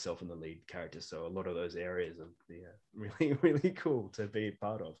myself and the lead character. So a lot of those areas are really, really cool to be a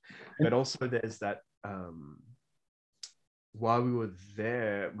part of. But also there's that while we were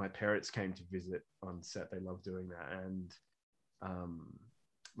there, my parents came to visit on set. They love doing that, and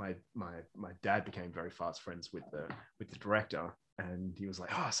my dad became very fast friends with the director. And he was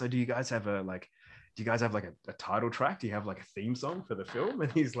like, "Oh, so do you guys have a title track? Do you have like a theme song for the film?"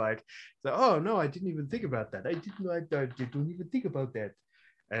 And he's like, "Oh no, I didn't even think about that. I didn't even think about that."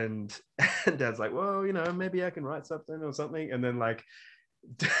 And Dad's like, "Well, you know, maybe I can write something or something." And then like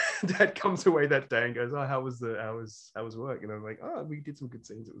Dad comes away that day and goes, "Oh, how was work?" And I'm like, "Oh, we did some good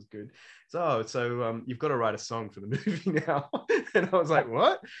scenes. It was good." So you've got to write a song for the movie now. And I was like,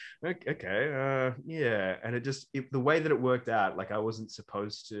 "What? Okay, yeah." And the way that it worked out, like I wasn't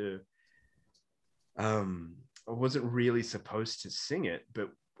really supposed to sing it, but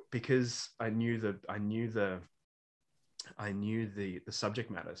because I knew the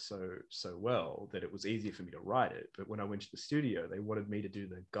subject matter so well, that it was easier for me to write it. But when I went to the studio, they wanted me to do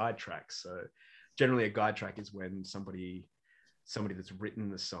the guide tracks. So generally a guide track is when somebody that's written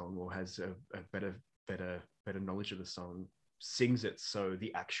the song or has a better knowledge of the song sings it, so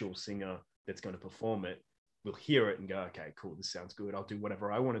the actual singer that's going to perform it will hear it and go, "Okay, cool, this sounds good. I'll do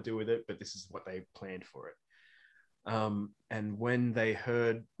whatever I want to do with it, but this is what they planned for it." And when they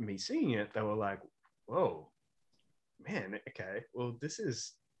heard me singing it, they were like, "Whoa, man, okay, well, this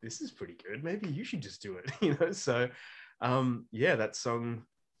is pretty good. Maybe you should just do it." You know. So that song,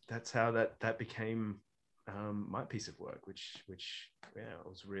 that's how that became my piece of work, which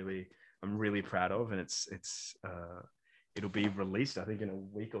I'm really proud of, and it's it'll be released, I think, in a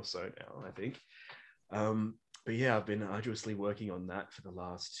week or so now, I think. But yeah, I've been arduously working on that for the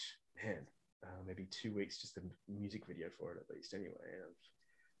last maybe 2 weeks, just a music video for it at least, anyway.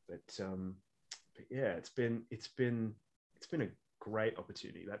 But yeah, it's been a great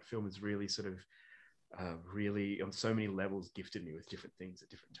opportunity. That film has really sort of really on so many levels gifted me with different things at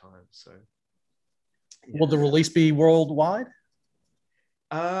different times. So yeah. Will the release be worldwide?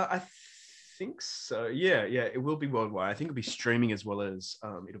 I think so. Yeah, it will be worldwide. I think it'll be streaming as well as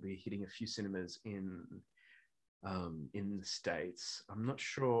it'll be hitting a few cinemas in the States. I'm not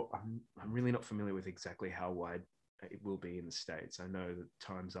sure. I'm really not familiar with exactly how wide it will be in the States. I know that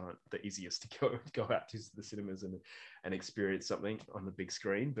times aren't the easiest to go out to the cinemas and experience something on the big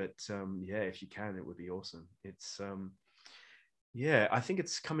screen. But yeah, if you can, it would be awesome. It's yeah, I think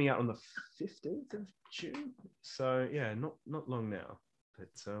it's coming out on the 15th of June. So yeah, not long now. But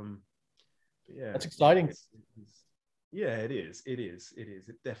yeah, That's exciting. Yeah, it is.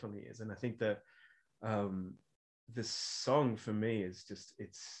 It definitely is. And I think that the song for me is just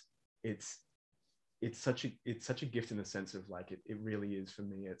it's such a gift in the sense of like it really is for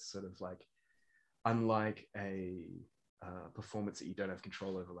me. It's sort of like, unlike a performance that you don't have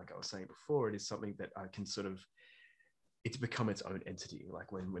control over, like I was saying before, it is something that I can sort of, it's become its own entity.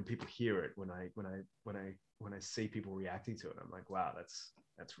 Like when people hear it, when I see people reacting to it, I'm like, wow, that's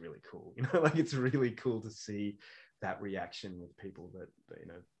really cool. You know, like it's really cool to see that reaction with people that you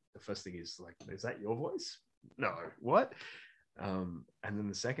know, the first thing is like, is that your voice? No, what? And then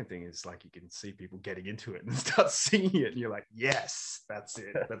the second thing is like, you can see people getting into it and start singing it, and you're like, yes, that's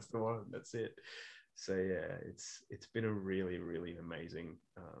it, that's the one, that's it. So yeah, it's been a really amazing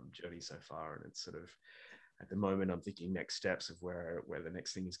journey so far, and it's sort of, at the moment I'm thinking next steps of where the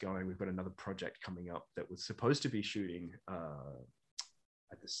next thing is going. We've got another project coming up that was supposed to be shooting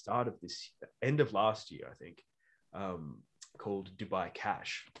at the start of this, end of last year, I think, called Dubai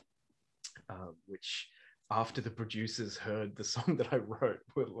Cash, which, after the producers heard the song that I wrote,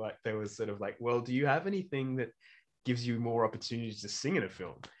 were like, they were sort of like, well, do you have anything that gives you more opportunities to sing in a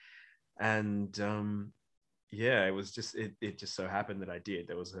film? And yeah, it was just, it just so happened that I did.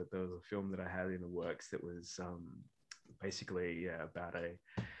 There was a film that I had in the works that was basically about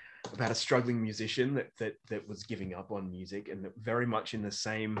a struggling musician that was giving up on music, and very much in the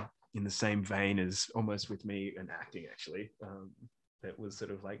same vein as almost with me and acting, actually. That was sort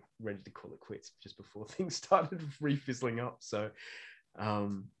of like ready to call it quits just before things started re-fizzling up. So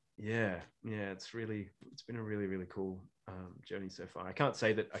yeah, it's been a really cool journey so far. I can't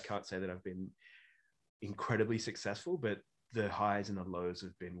say that I've been incredibly successful, but the highs and the lows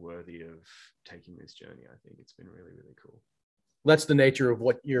have been worthy of taking this journey. I think it's been really cool. That's the nature of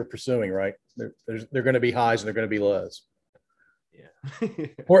what you're pursuing, right? They're going to be highs and they're going to be lows. Yeah.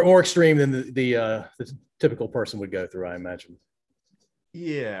 more extreme than the typical person would go through, I imagine.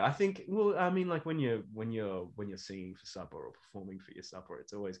 Yeah, I think, well, I mean, like when you're singing for supper or performing for your supper,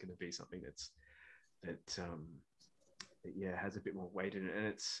 it's always going to be something that yeah, has a bit more weight in it. And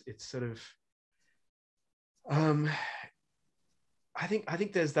it's sort of, I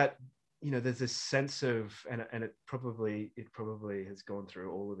think there's that, you know, there's this sense of, and it probably has gone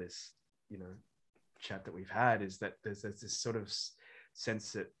through all of this, you know, chat that we've had, is that there's this sort of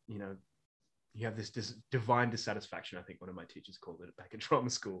sense that, you know, you have this divine dissatisfaction. I think one of my teachers called it back in drama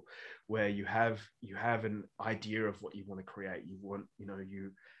school, where you have an idea of what you want to create. You want, you know,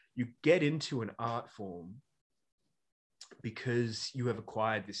 you get into an art form because you have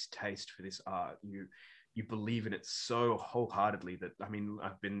acquired this taste for this art. You believe in it so wholeheartedly that, I mean,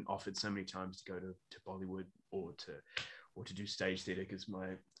 I've been offered so many times to go to Bollywood or to do stage theater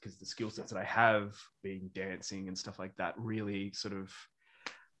because the skill sets that I have, being dancing and stuff like that, really sort of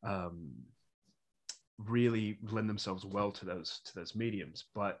really lend themselves well to those mediums.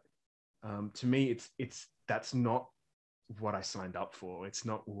 But to me, that's not what I signed up for. It's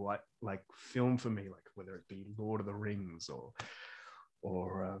not what, like, film for me, like whether it be Lord of the Rings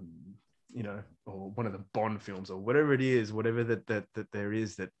or you know, or one of the Bond films or whatever it is, whatever that there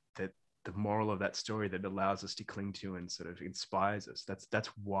is, that the moral of that story that allows us to cling to and sort of inspires us. That's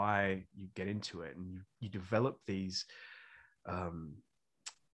why you get into it, and you develop these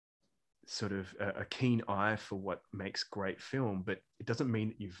sort of a keen eye for what makes great film, but it doesn't mean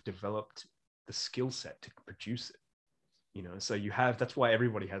that you've developed the skill set to produce it. You know, so that's why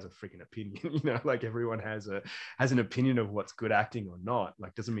everybody has a freaking opinion. You know, like everyone has an opinion of what's good acting or not.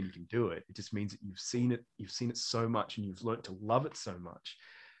 Like, doesn't mean you can do it. It just means that you've seen it so much, and you've learned to love it so much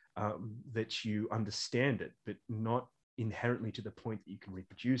that you understand it, but not inherently to the point that you can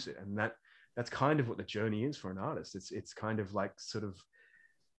reproduce it. And that's kind of what the journey is for an artist. It's kind of like sort of,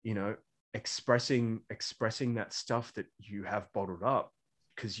 you know, expressing that stuff that you have bottled up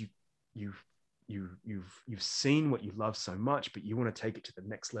because you've seen what you love so much, but you want to take it to the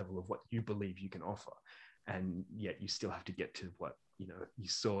next level of what you believe you can offer, and yet you still have to get to what, you know, you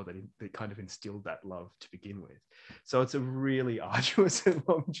saw that kind of instilled that love to begin with. So it's a really arduous and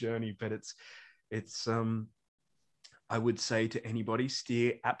long journey, but it's I would say to anybody,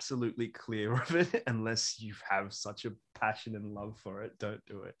 steer absolutely clear of it unless you have such a passion and love for it. Don't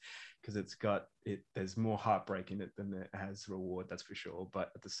do it, because there's more heartbreak in it than it has reward, that's for sure.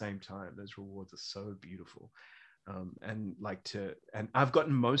 But at the same time, those rewards are so beautiful. And I've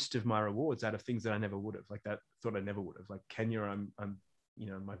gotten most of my rewards out of things that I never would have, like that thought I never would have. Like Kenya, I'm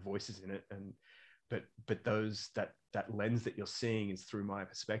my voice is in it, and but that lens that you're seeing is through my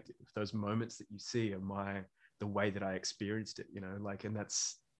perspective. Those moments that you see are the way that I experienced it, and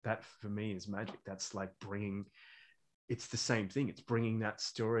that for me is magic. That's like it's the same thing. It's bringing that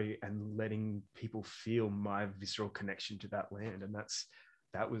story and letting people feel my visceral connection to that land. And that's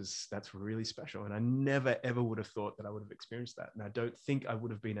really special. And I never, ever would have thought that I would have experienced that. And I don't think I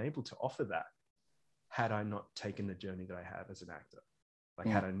would have been able to offer that had I not taken the journey that I have as an actor. Like,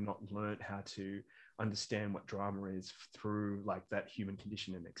 had I not learned how to understand what drama is through like that human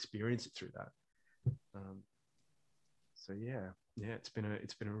condition and experience it through that. So it's been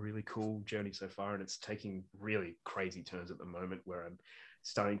a really cool journey so far, and it's taking really crazy turns at the moment where I'm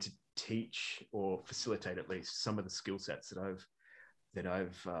starting to teach or facilitate at least some of the skill sets that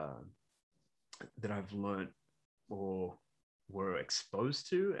I've learned or were exposed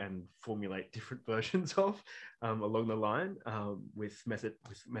to, and formulate different versions of along the line with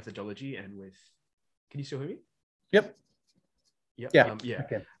methodology and with. Can you still hear me? Yep. Yeah.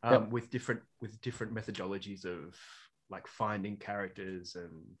 Okay. With different methodologies of like finding characters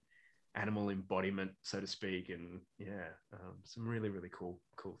and animal embodiment, so to speak, and some really, really cool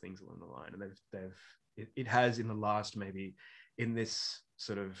things along the line. And it has in the last, maybe in this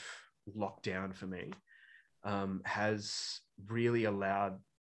sort of lockdown for me, has really allowed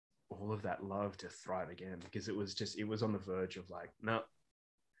all of that love to thrive again, because it was on the verge of like, no,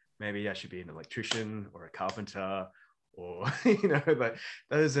 maybe I should be an electrician or a carpenter, or like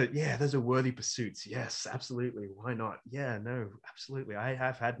those are worthy pursuits. Yes, absolutely, why not? Yeah, no, absolutely,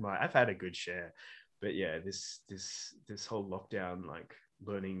 I've had a good share. But this whole lockdown, like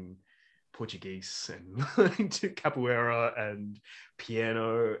learning Portuguese and learning to capoeira and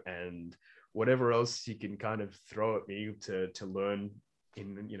piano and whatever else you can kind of throw at me to learn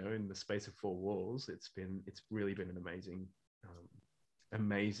in the space of 4 walls, it's really been an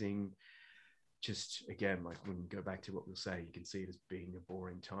amazing, just again, like when you go back to what we'll say, you can see it as being a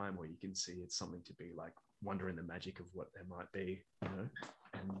boring time, or you can see it's something to be like wondering the magic of what there might be, and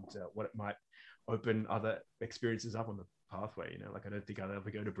what it might open other experiences up on the pathway. Like I don't think I'll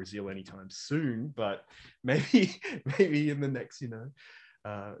ever go to Brazil anytime soon, but maybe in the next 2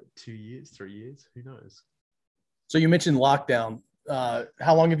 years, 3 years, who knows. So you mentioned lockdown.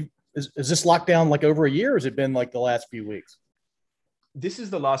 How long is this lockdown, like over a year, or has it been like the last few weeks? This is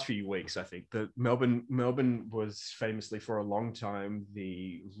the last few weeks, I think. The Melbourne was famously for a long time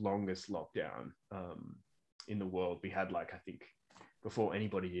the longest lockdown in the world. We had I think before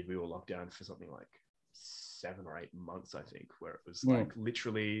anybody did, we were locked down for something like 7 or 8 months, I think, where it was like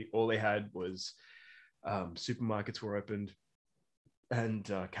literally all they had was supermarkets were opened and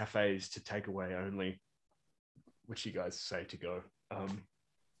cafes to take away only, which you guys say to go.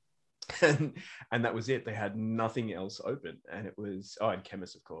 And that was it. They had nothing else open, and it was and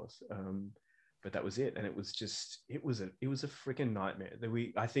chemists, of course, but that was it. And it was a freaking nightmare. That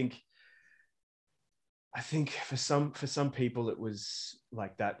I think for some people it was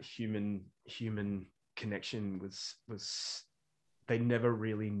like that human connection was they never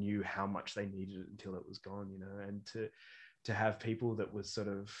really knew how much they needed it until it was gone, and to have people that was sort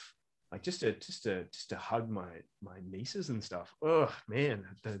of like just to hug my nieces and stuff. Oh man,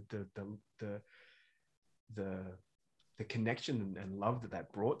 the connection and love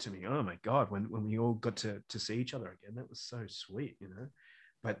that brought to me. Oh my God, when we all got to see each other again, that was so sweet,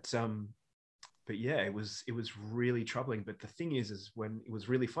 But yeah, it was really troubling. But the thing is when it was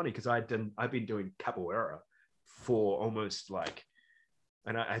really funny, because I've been doing capoeira for almost like.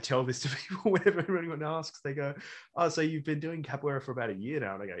 And I tell this to people whenever anyone asks, they go, "Oh, so you've been doing capoeira for about a year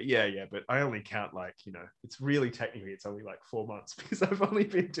now?" And I go, "Yeah, but I only count it's really technically it's only like 4 months because I've only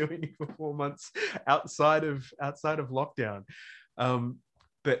been doing it for 4 months outside of lockdown."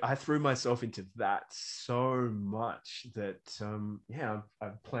 But I threw myself into that so much that I'm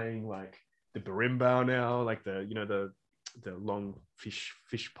playing like the berimbau now, like the long fish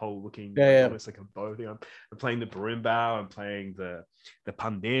pole looking, almost like a bow thing. I'm playing the berimbau. I'm playing the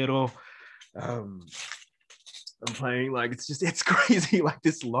pandero. I'm playing it's crazy. Like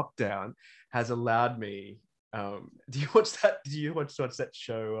this lockdown has allowed me. Do you watch that? Did you watch that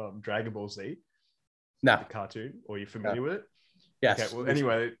show Dragon Ball Z? No, the cartoon. Or are you familiar with it? Yes. Okay. Well,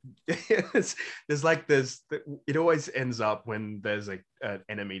 anyway, it always ends up when there's an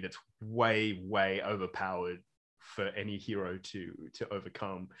enemy that's way overpowered for any hero to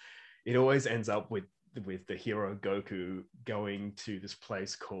overcome, it always ends up with the hero Goku going to this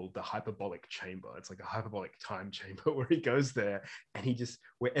place called the hyperbolic chamber. It's like a hyperbolic time chamber where he goes there, and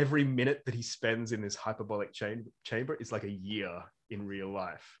where every minute that he spends in this hyperbolic chamber is like a year in real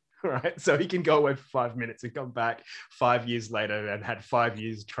life. Right, so he can go away for 5 minutes and come back 5 years later and had 5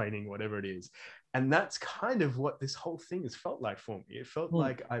 years training, whatever it is. And that's kind of what this whole thing has felt like for me. It felt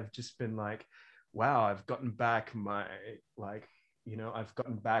like I've just been like, wow, I've gotten back my I've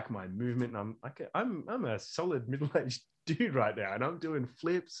gotten back my movement. And I'm a solid middle-aged dude right now, and I'm doing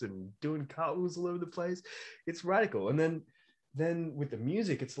flips and doing cartwheels all over the place. It's radical. And then with the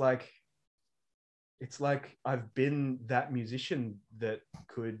music, it's like I've been that musician that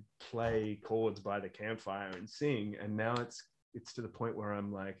could play chords by the campfire and sing, and now it's to the point where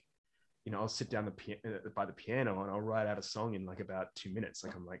I'm like, I'll sit down by the piano and I'll write out a song in like about 2 minutes.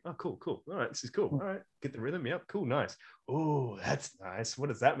 Like I'm like, oh, cool. All right, this is cool. All right, get the rhythm. Yep, cool, nice. Oh, that's nice. What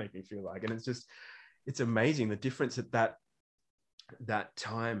does that make me feel like? And it's amazing the difference that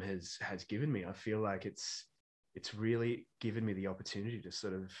time has given me. I feel like it's really given me the opportunity to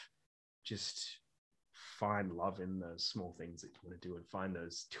sort of just find love in those small things that you want to do, and find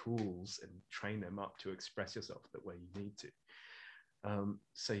those tools and train them up to express yourself the way you need to.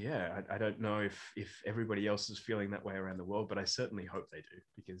 So yeah, I don't know if everybody else is feeling that way around the world, but I certainly hope they do,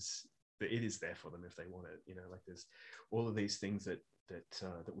 because it is there for them if they want it. Like there's all of these things that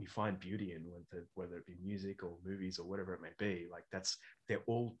we find beauty in, whether it be music or movies or whatever it may be. Like they're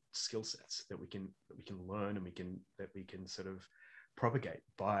all skill sets that we can learn, and we can sort of propagate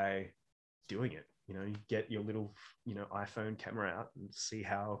by doing it. You get your little iPhone camera out and see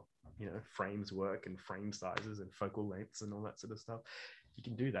how frames work, and frame sizes and focal lengths and all that sort of stuff. You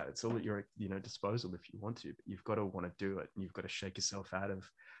can do that. It's all at your disposal if you want to, but you've got to want to do it, and you've got to shake yourself out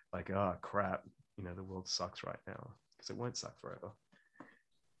of like, oh crap, the world sucks right now, because it won't suck forever.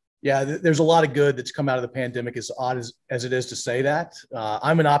 Yeah, there's a lot of good that's come out of the pandemic, as odd as it is to say that.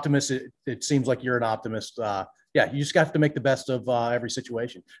 I'm an optimist. It seems like you're an optimist. Yeah, you just have to make the best of every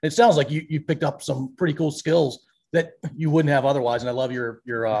situation. It sounds like you picked up some pretty cool skills that you wouldn't have otherwise. And I love your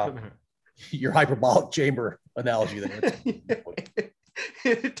hyperbolic chamber analogy there.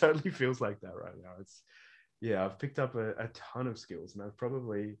 It totally feels like that right now. I've picked up a ton of skills, and I've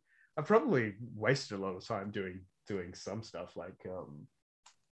probably wasted a lot of time doing some stuff like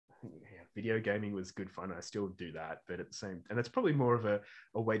video gaming was good fun. I still do that, but at the same, and that's probably more of a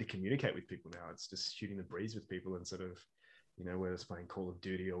way to communicate with people now. It's just shooting the breeze with people, and sort of, whether it's playing Call of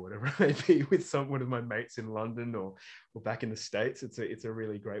Duty or whatever it may be with one of my mates in London or back in the States. It's a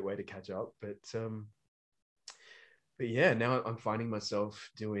really great way to catch up. But yeah, now I'm finding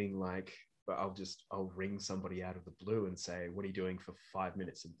myself doing like, I'll ring somebody out of the blue and say, what are you doing for 5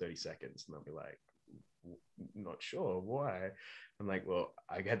 minutes and 30 seconds? And they'll be like, not sure why. I'm like, well,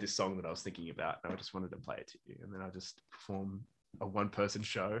 I had this song that I was thinking about, and I just wanted to play it to you. And then I just perform a one-person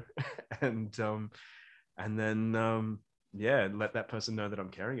show, and then let that person know that I'm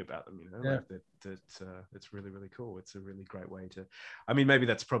caring about them. Like that's really, really cool. It's a really great way to. I mean, maybe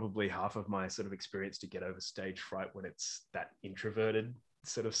that's probably half of my sort of experience to get over stage fright, when it's that introverted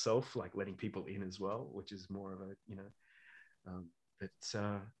sort of self, like letting people in as well, which is more of a but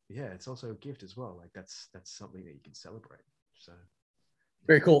it's also a gift as well. Like that's something that you can celebrate. So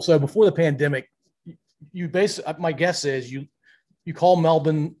very cool. So before the pandemic, you basically, my guess is you call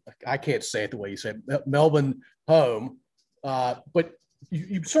Melbourne, I can't say it the way you say it, Melbourne home, but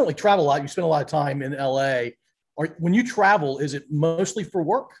you certainly travel a lot. You spend a lot of time in LA. Or when you travel, is it mostly for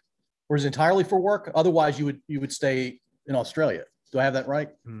work, or is it entirely for work? Otherwise, you would stay in Australia. Do I have that right?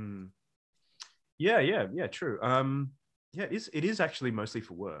 Yeah, true. Yeah, it is actually mostly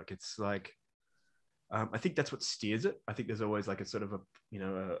for work. It's like, I think that's what steers it. I think there's always like a sort of a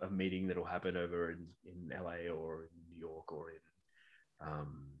meeting that'll happen over in LA or in New York or in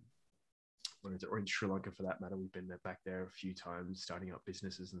where is it, or in Sri Lanka for that matter. We've been back there a few times, starting up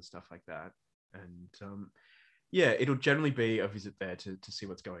businesses and stuff like that. And it'll generally be a visit there to see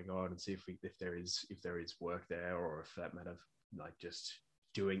what's going on and see if there is work there, or for that matter, like just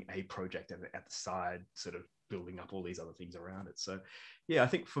doing a project at the side, sort of building up all these other things around it. So yeah, I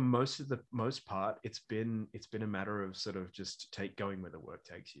think for most part, it's been a matter of sort of just going where the work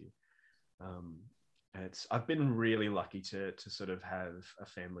takes you. And I've been really lucky to sort of have a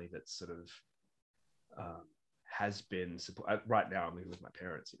family that sort of has been support. Right now I'm living with my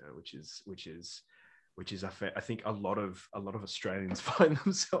parents, which is I think a lot of Australians find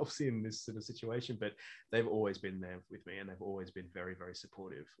themselves in this sort of situation, but they've always been there with me, and they've always been very, very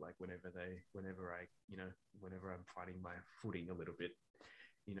supportive. Like whenever I'm finding my footing a little bit,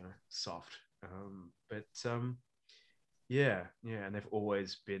 soft. But yeah, and they've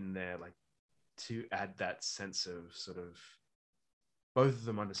always been there, like, to add that sense of sort of both of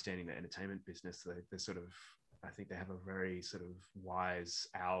them understanding the entertainment business. They're sort of, I think they have a very sort of wise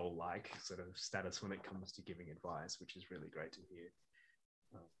owl-like sort of status when it comes to giving advice, which is really great to hear.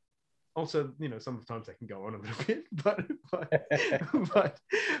 Also, sometimes they can go on a little bit, but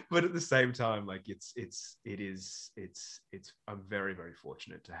but at the same time, like I'm very, very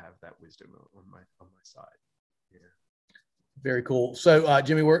fortunate to have that wisdom on my side. Yeah. Very cool. So,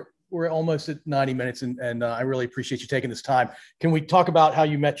 Jimmy, we're almost at 90 minutes, and I really appreciate you taking this time. Can we talk about how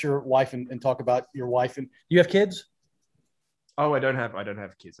you met your wife and talk about your wife? And do you have kids? Oh, I don't have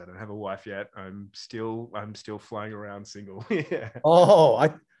kids. I don't have a wife yet. I'm still flying around single. Yeah. Oh,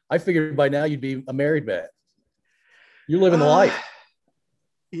 I figured by now you'd be a married man. You're living the life.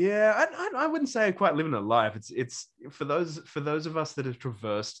 Yeah, I wouldn't say I'm quite living a life. It's for those of us that have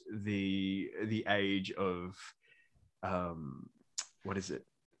traversed the age of what is it?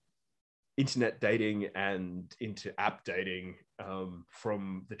 Internet dating and into app dating,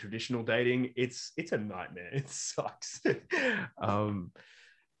 from the traditional dating, it's a nightmare. It sucks.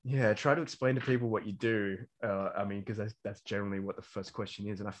 Yeah, try to explain to people what you do. I mean, because that's generally what the first question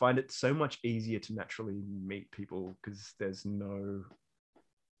is. And I find it so much easier to naturally meet people because there's no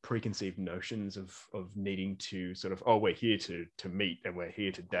preconceived notions of needing to sort of, oh, we're here to meet and we're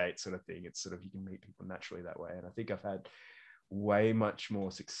here to date sort of thing. It's sort of, you can meet people naturally that way. And I think I've had way much more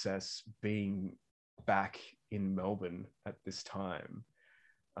success being back in Melbourne at this time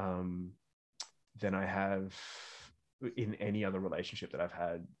than I have in any other relationship that I've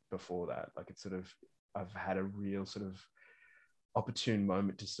had before that. Like, it's sort of, I've had a real sort of opportune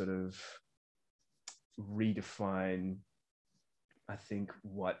moment to sort of redefine, I think,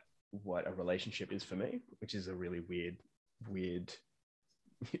 what a relationship is for me, which is a really weird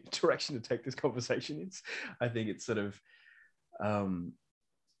direction to take this conversation in. I think it's sort of, I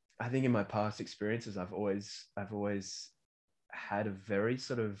think in my past experiences, I've always had a very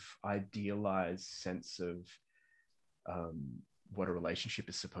sort of idealized sense of what a relationship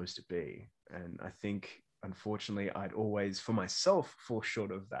is supposed to be. And I think, unfortunately, I'd always, for myself, fall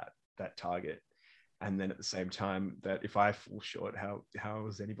short of that target. And then at the same time, that if I fall short, how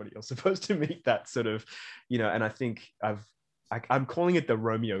is anybody else supposed to meet that sort of, and I think I'm calling it the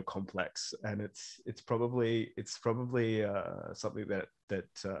Romeo complex, and it's probably something that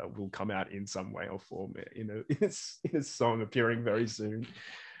will come out in some way or form in a song appearing very soon.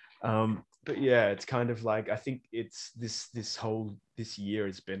 But yeah, it's kind of like, I think it's this year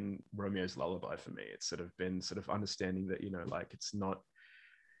has been Romeo's lullaby for me. It's sort of been sort of understanding that, like, it's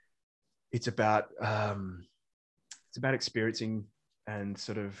about experiencing and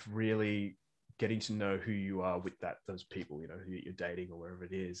sort of really getting to know who you are with those people, who you're dating or wherever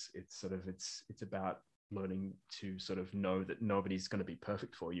it is. It's sort of, it's about learning to sort of know that nobody's going to be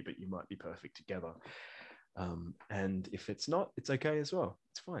perfect for you, but you might be perfect together. And if it's not, it's okay as well.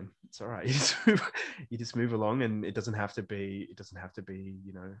 It's fine. It's all right. You just move along, and it doesn't have to be, you don't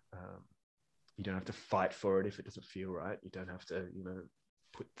have to fight for it if it doesn't feel right. You don't have to,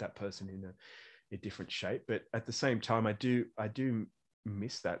 put that person in a different shape. But at the same time, I do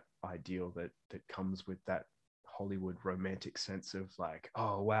miss that ideal that comes with that Hollywood romantic sense of like,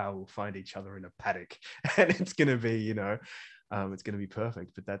 oh wow, we'll find each other in a paddock and it's gonna be, it's gonna be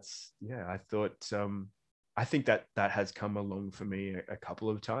perfect. But that's, yeah, I think that has come along for me a couple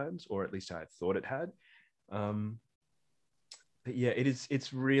of times, or at least I thought it had. But yeah,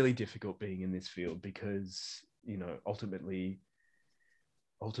 it's really difficult being in this field because,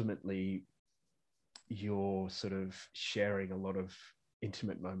 ultimately you're sort of sharing a lot of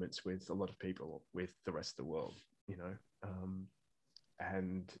intimate moments with a lot of people, with the rest of the world,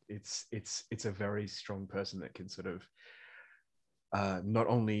 and it's a very strong person that can sort of not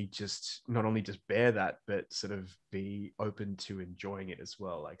only just bear that, but sort of be open to enjoying it as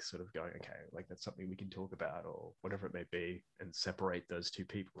well. Like, sort of going, okay, like, that's something we can talk about, or whatever it may be, and separate those two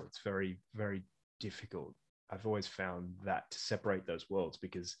people. It's very, very difficult. I've always found that, to separate those worlds,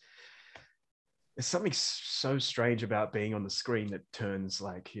 because there's something so strange about being on the screen that turns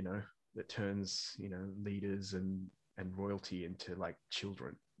leaders and royalty into like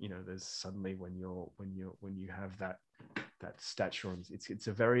children. There's suddenly, when you have that stature, it's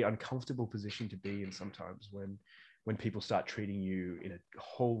a very uncomfortable position to be in sometimes, when people start treating you in a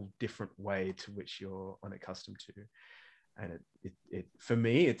whole different way to which you're unaccustomed to. And it for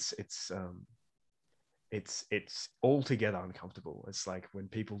me, it's altogether uncomfortable. It's like, when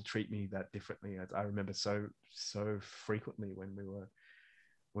people treat me that differently, I remember so frequently when we were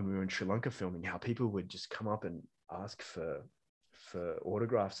in Sri Lanka filming, how people would just come up and ask for for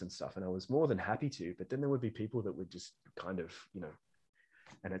autographs and stuff, and I was more than happy to. But then there would be people that would just kind of,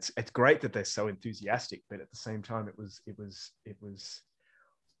 and it's great that they're so enthusiastic, but at the same time, it was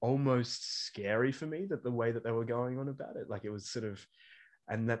almost scary for me that the way that they were going on about it, like it was sort of,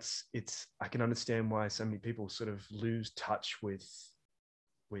 and I can understand why so many people sort of lose touch with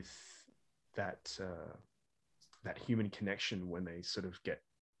that that human connection when they sort of get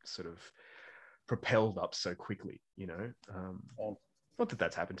sort of propelled up so quickly, not that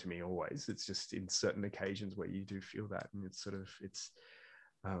that's happened to me always. It's just in certain occasions where you do feel that, and it's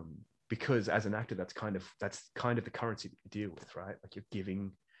because as an actor, that's kind of the currency that you deal with, right? Like you're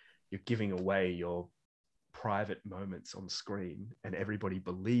giving away your private moments on screen, and everybody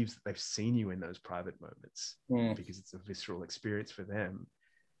believes that they've seen you in those private moments because it's a visceral experience for them.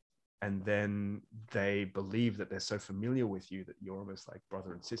 And then they believe that they're so familiar with you that you're almost like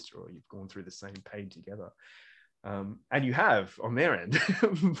brother and sister, or you've gone through the same pain together. And you have on their end,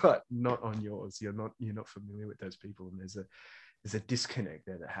 but not on yours. You're not familiar with those people, and there's a disconnect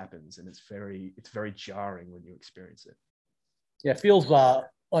there that happens, and it's very jarring when you experience it. Yeah, it feels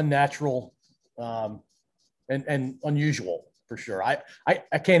unnatural and unusual for sure. I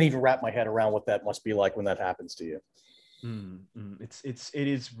can't even wrap my head around what that must be like when that happens to you. It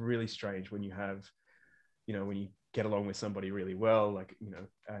is really strange when you have, when you get along with somebody really well, like,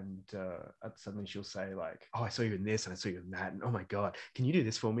 and suddenly she'll say like, oh, I saw you in this and I saw you in that, and oh my God, can you do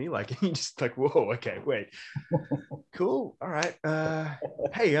this for me? Like, and you're just like, whoa, okay, wait, cool, all right,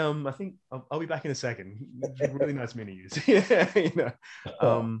 hey, I think I'll be back in a second. Really nice meeting you.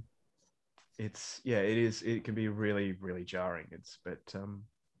 It can be really, really jarring. But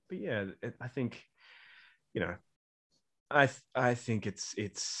yeah, I think, I think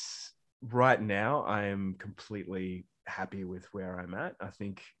it's right now I am completely happy with where I'm at. I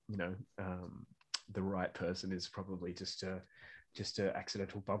think, the right person is probably just a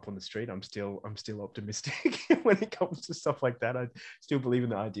accidental bump on the street. I'm still optimistic when it comes to stuff like that. I still believe in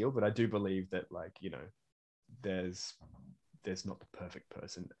the ideal, but I do believe that, like, there's not the perfect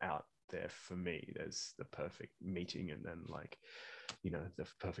person out there for me. There's the perfect meeting, and then, like, the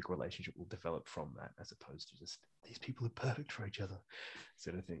perfect relationship will develop from that, as opposed to just these people are perfect for each other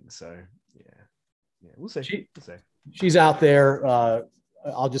sort of thing. So yeah, we'll see. She's out there.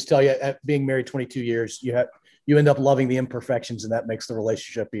 I'll just tell you, at being married 22 years, you end up loving the imperfections, and that makes the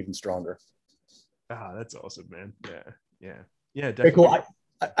relationship even stronger. That's awesome, man. Yeah, definitely. Very cool.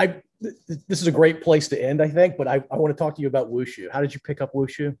 This is a great place to end, I think, but I want to talk to you about wushu. How did you pick up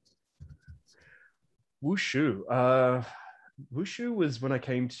wushu? Wushu was when I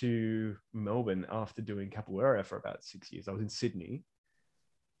came to Melbourne after doing capoeira for about 6 years. I was in Sydney,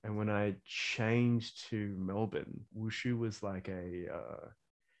 and when I changed to Melbourne, wushu was like I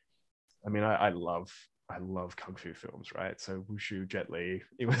love kung fu films, right? So wushu, Jet Li,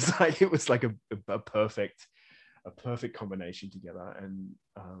 it was like a perfect combination together. And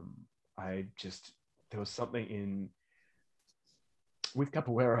there was something with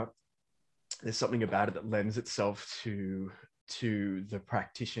capoeira. There's something about it that lends itself to the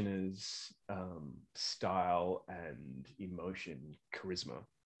practitioner's style and emotion, charisma.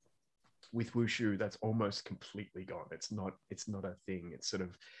 With wushu, that's almost completely gone. It's not a thing. It's sort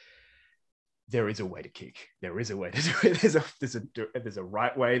of, there is a way to kick. There is a way to do it. There's a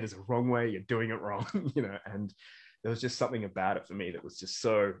right way. There's a wrong way. You're doing it wrong, And there was just something about it for me that was just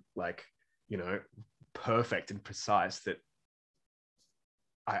so, like, perfect and precise that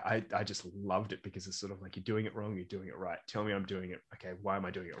I just loved it, because it's sort of like, you're doing it wrong, you're doing it right. Tell me I'm doing it. Okay, why am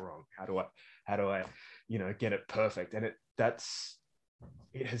I doing it wrong? How do I get it perfect? And it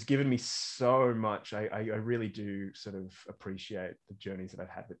has given me so much. I really do sort of appreciate the journeys that I've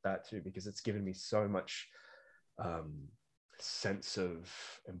had with that too, because it's given me so much sense of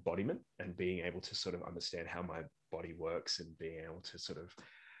embodiment, and being able to sort of understand how my body works, and being able to sort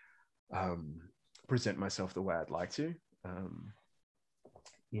of present myself the way I'd like to.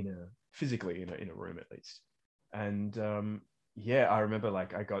 Physically in a room, at least. And I remember,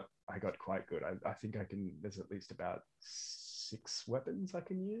 like, I got quite good. I think there's at least about 6 weapons I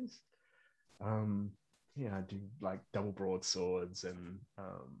can use. I do like double broadswords, and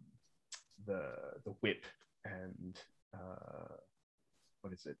the whip, and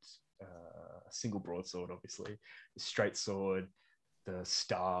what is it? A single broadsword, obviously, the straight sword, the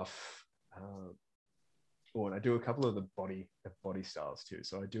staff. And I do a couple of the body styles too.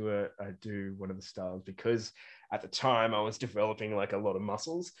 So I do one of the styles, because at the time I was developing like a lot of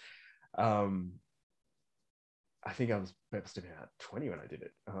muscles. I think I was about 20 when I did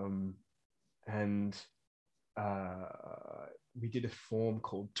it. And we did a form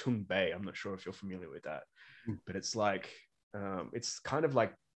called Tung Bei. I'm not sure if you're familiar with that, but it's like It's kind of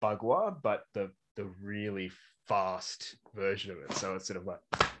like Bagua, but the really fast version of it. So it's sort of like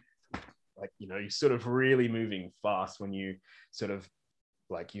you're sort of really moving fast when you sort of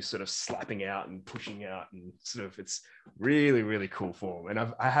like you're sort of slapping out and pushing out, and sort of it's really, really cool form. And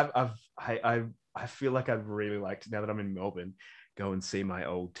I feel like I've really liked, now that I'm in Melbourne, go and see my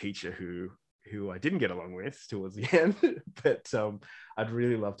old teacher who I didn't get along with towards the end, but I'd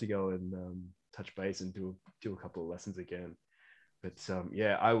really love to go and touch base and do a couple of lessons again. But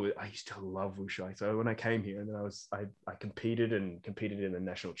yeah, I used to love wushu. So when I came here, and then I competed in the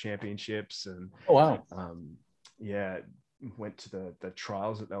national championships, and Oh wow. Yeah, went to the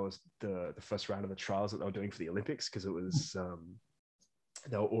trials. That was the first round of the trials that they were doing for the Olympics, because it was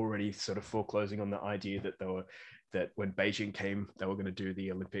they were already sort of foreclosing on the idea that when Beijing came, they were going to do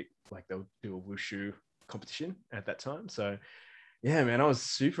the Olympic, like they'll do a wushu competition at that time. So yeah, man, I was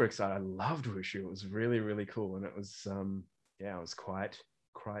super excited. I loved wushu. It was really, really cool, and it was I was quite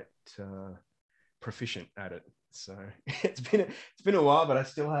proficient at it. So it's been a while, but I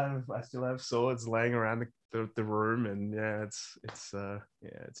still have swords laying around the room, and it's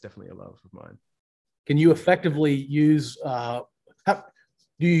definitely a love of mine. Can you effectively use?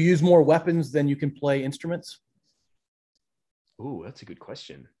 Do you use more weapons than you can play instruments? Oh, that's a good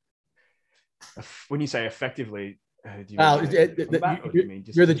question. When you say effectively, do you mean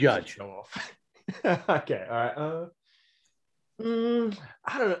you're the judge. Show off? Okay, all right.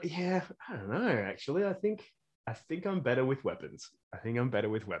 I don't know. Yeah, I don't know. Actually, I think I'm better with weapons.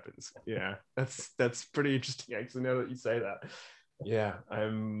 Yeah, that's pretty interesting. Actually, now that you say that, yeah,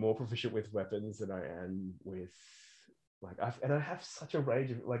 I'm more proficient with weapons than I am with I have such a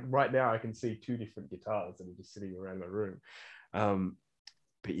range of, like, right now I can see 2 different guitars that are just sitting around my room.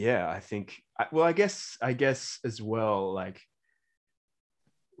 But yeah, I think, I guess as well, like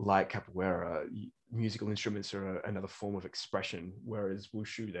capoeira, musical instruments are another form of expression, whereas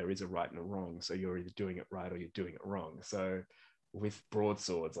wushu, there is a right and a wrong. So you're either doing it right or you're doing it wrong. So with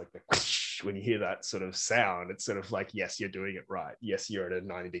broadswords, like when you hear that sort of sound, it's sort of like, yes, you're doing it right. Yes, you're at a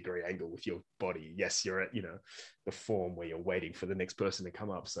 90-degree angle with your body. Yes, you're at, the form where you're waiting for the next person to come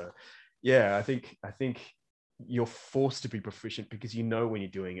up. So yeah, I think you're forced to be proficient because when you're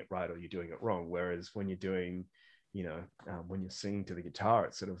doing it right or you're doing it wrong. Whereas when you're doing, when you're singing to the guitar,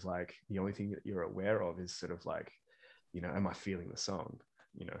 it's sort of like the only thing that you're aware of is sort of like, am I feeling the song?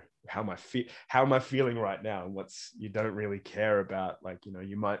 How am I feeling right now? And you don't really care about, like,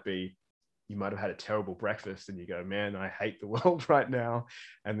 you might have had a terrible breakfast and you go, man, I hate the world right now,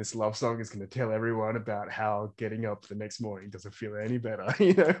 and this love song is going to tell everyone about how getting up the next morning doesn't feel any better.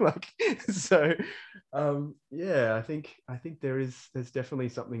 So yeah, I think there's definitely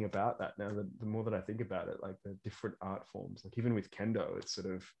something about that now, that the more that I think about it, like the different art forms, like even with kendo, it's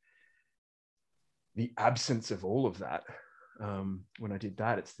sort of the absence of all of that. When I did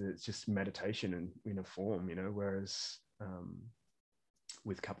that, it's just meditation and in a form, whereas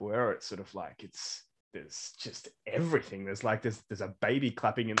with capoeira, it's sort of like there's just everything. There's a baby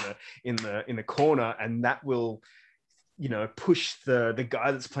clapping in the corner, and that will push the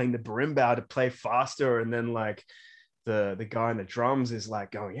guy that's playing the berimbau to play faster, and then like the guy in the drums is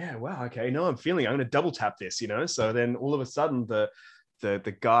like going, yeah, wow, okay, no, I'm going to double tap this, so then all of a sudden the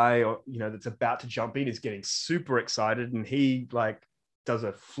guy that's about to jump in is getting super excited, and he like does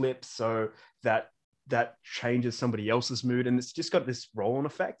a flip so that changes somebody else's mood, and it's just got this roll-on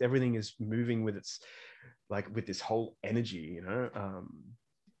effect. Everything is moving with with this whole energy, I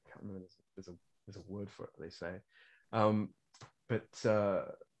can't remember, there's a word for it, they say. But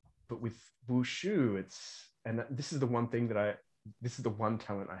with wushu, and this is the one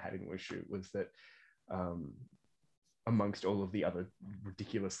talent I had in wushu, was that amongst all of the other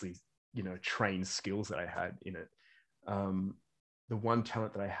ridiculously trained skills that I had in it, the one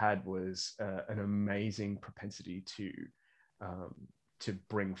talent that I had was an amazing propensity to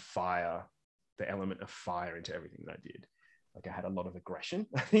bring fire, the element of fire, into everything that I did. Like I had a lot of aggression,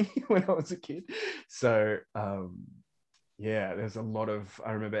 I think, when I was a kid. So yeah, there's a lot of,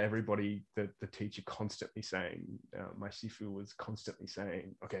 I remember everybody, the teacher constantly saying, my Sifu was constantly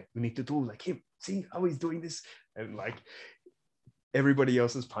saying, okay, we need to do like him. See how he's doing this? And like everybody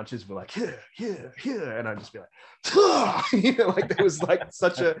else's punches were like, here. And I'd just be like, like there was like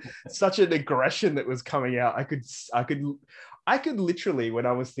such an aggression that was coming out. I could literally, when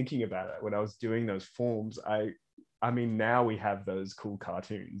I was thinking about it, when I was doing those forms, I mean, now we have those cool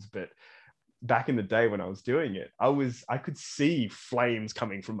cartoons, but back in the day when I was doing it, I could see flames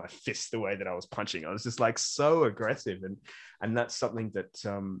coming from my fist the way that I was punching. I was just like so aggressive, and that's something that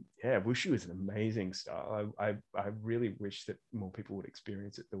wushu is an amazing style. I really wish that more people would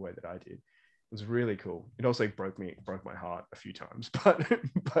experience it the way that I did. was really cool. It also broke my heart a few times, but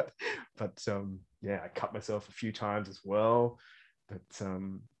yeah, I cut myself a few times as well. But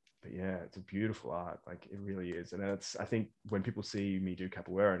yeah, it's a beautiful art. Like, it really is. And I think when people see me do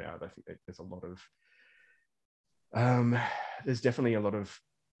capoeira now, I think there's a lot of there's definitely a lot of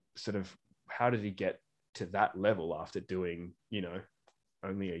sort of, how did he get to that level after doing,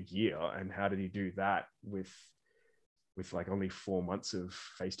 only a year, and how did he do that with like only 4 months of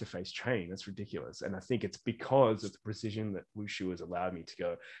face-to-face training? That's ridiculous. And I think it's because of the precision that Wushu has allowed me to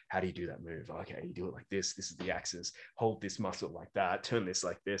go, how do you do that move? Okay, you do it like this is the axis, hold this muscle like that, turn this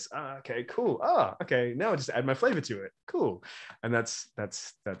like this. Okay, cool. Okay, now I just add my flavor to it. Cool. And that's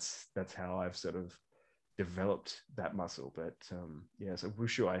how I've sort of developed that muscle. But yeah, so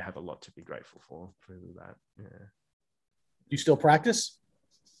Wushu, I have a lot to be grateful for that. Yeah. You still practice?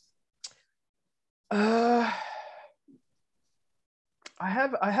 I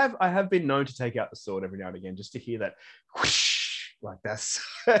have been known to take out the sword every now and again just to hear that whoosh, like that's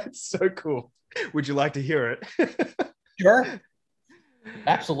so cool. Would you like to hear it? Sure.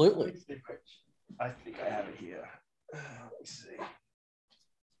 Absolutely. I think I have it here. Let me see.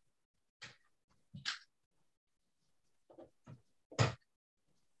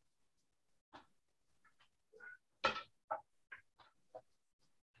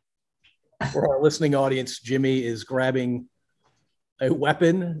 For our listening audience, Jimmy is grabbing a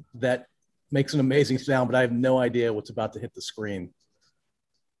weapon that makes an amazing sound, but I have no idea what's about to hit the screen.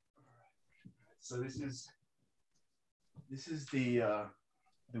 So this is the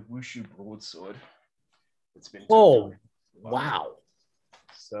Wushu broadsword. It's been wow.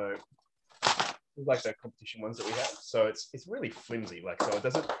 So like the competition ones that we have. So it's really flimsy, like, so it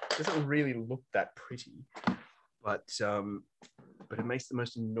doesn't really look that pretty, but it makes the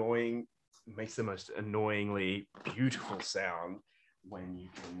most annoyingly beautiful sound when you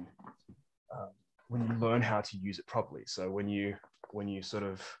learn how to use it properly. So when you sort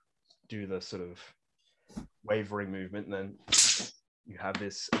of do the sort of wavering movement, and then you have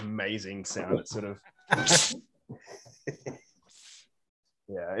this amazing sound that sort of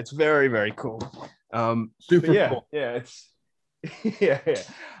yeah, it's very, very cool. Super cool. Yeah, it's yeah.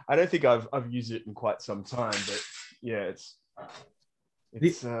 I don't think I've used it in quite some time, but yeah,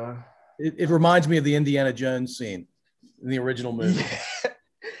 it reminds me of the Indiana Jones scene in the original movie. Yeah.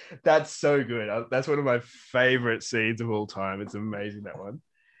 That's so good. That's one of my favorite scenes of all time. It's amazing, that one.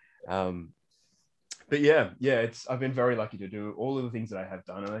 But yeah, I've been very lucky to do all of the things that I have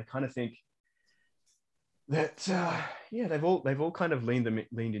done, and I kind of think that they've all kind of leaned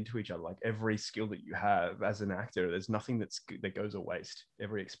into each other. Like, every skill that you have as an actor, there's nothing that goes a waste.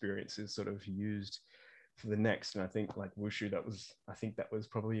 Every experience is sort of used for the next. And I think, like Wushu, that was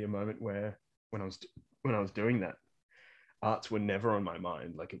probably a moment where when I was doing that, arts were never on my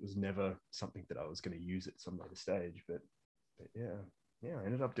mind. Like, it was never something that I was going to use at some later stage. But yeah, I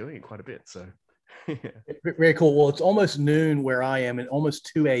ended up doing it quite a bit. So yeah. Very cool. Well, it's almost noon where I am and almost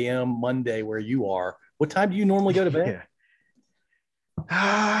 2 a.m. Monday where you are. What time do you normally go to bed?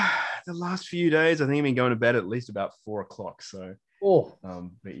 The last few days, I think I've been going to bed at least about 4 o'clock. So,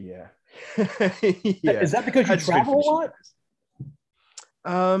 but yeah. Yeah. Is that because you travel a lot?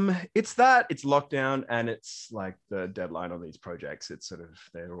 It's lockdown, and it's like the deadline on these projects.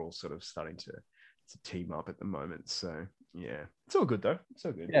 They're all sort of starting to team up at the moment. So yeah, it's all good though. It's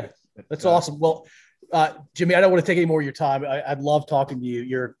all good. Yeah, that's awesome. Well, Jimmy, I don't want to take any more of your time. I'd love talking to you.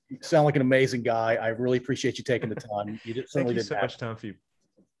 You sound like an amazing guy. I really appreciate you taking the time. You certainly did. Thank you so much time for you.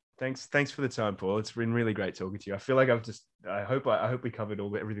 Thanks for the time, Paul. It's been really great talking to you. I feel like I hope we covered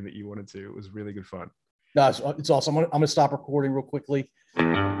everything that you wanted to. It was really good fun. No, it's awesome. I'm going to stop recording real quickly.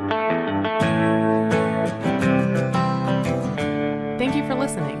 Thank you for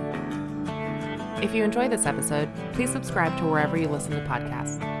listening. If you enjoyed this episode, please subscribe to wherever you listen to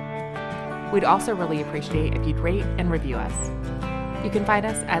podcasts. We'd also really appreciate if you'd rate and review us. You can find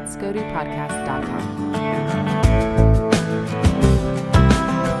us at scodupodcast.com.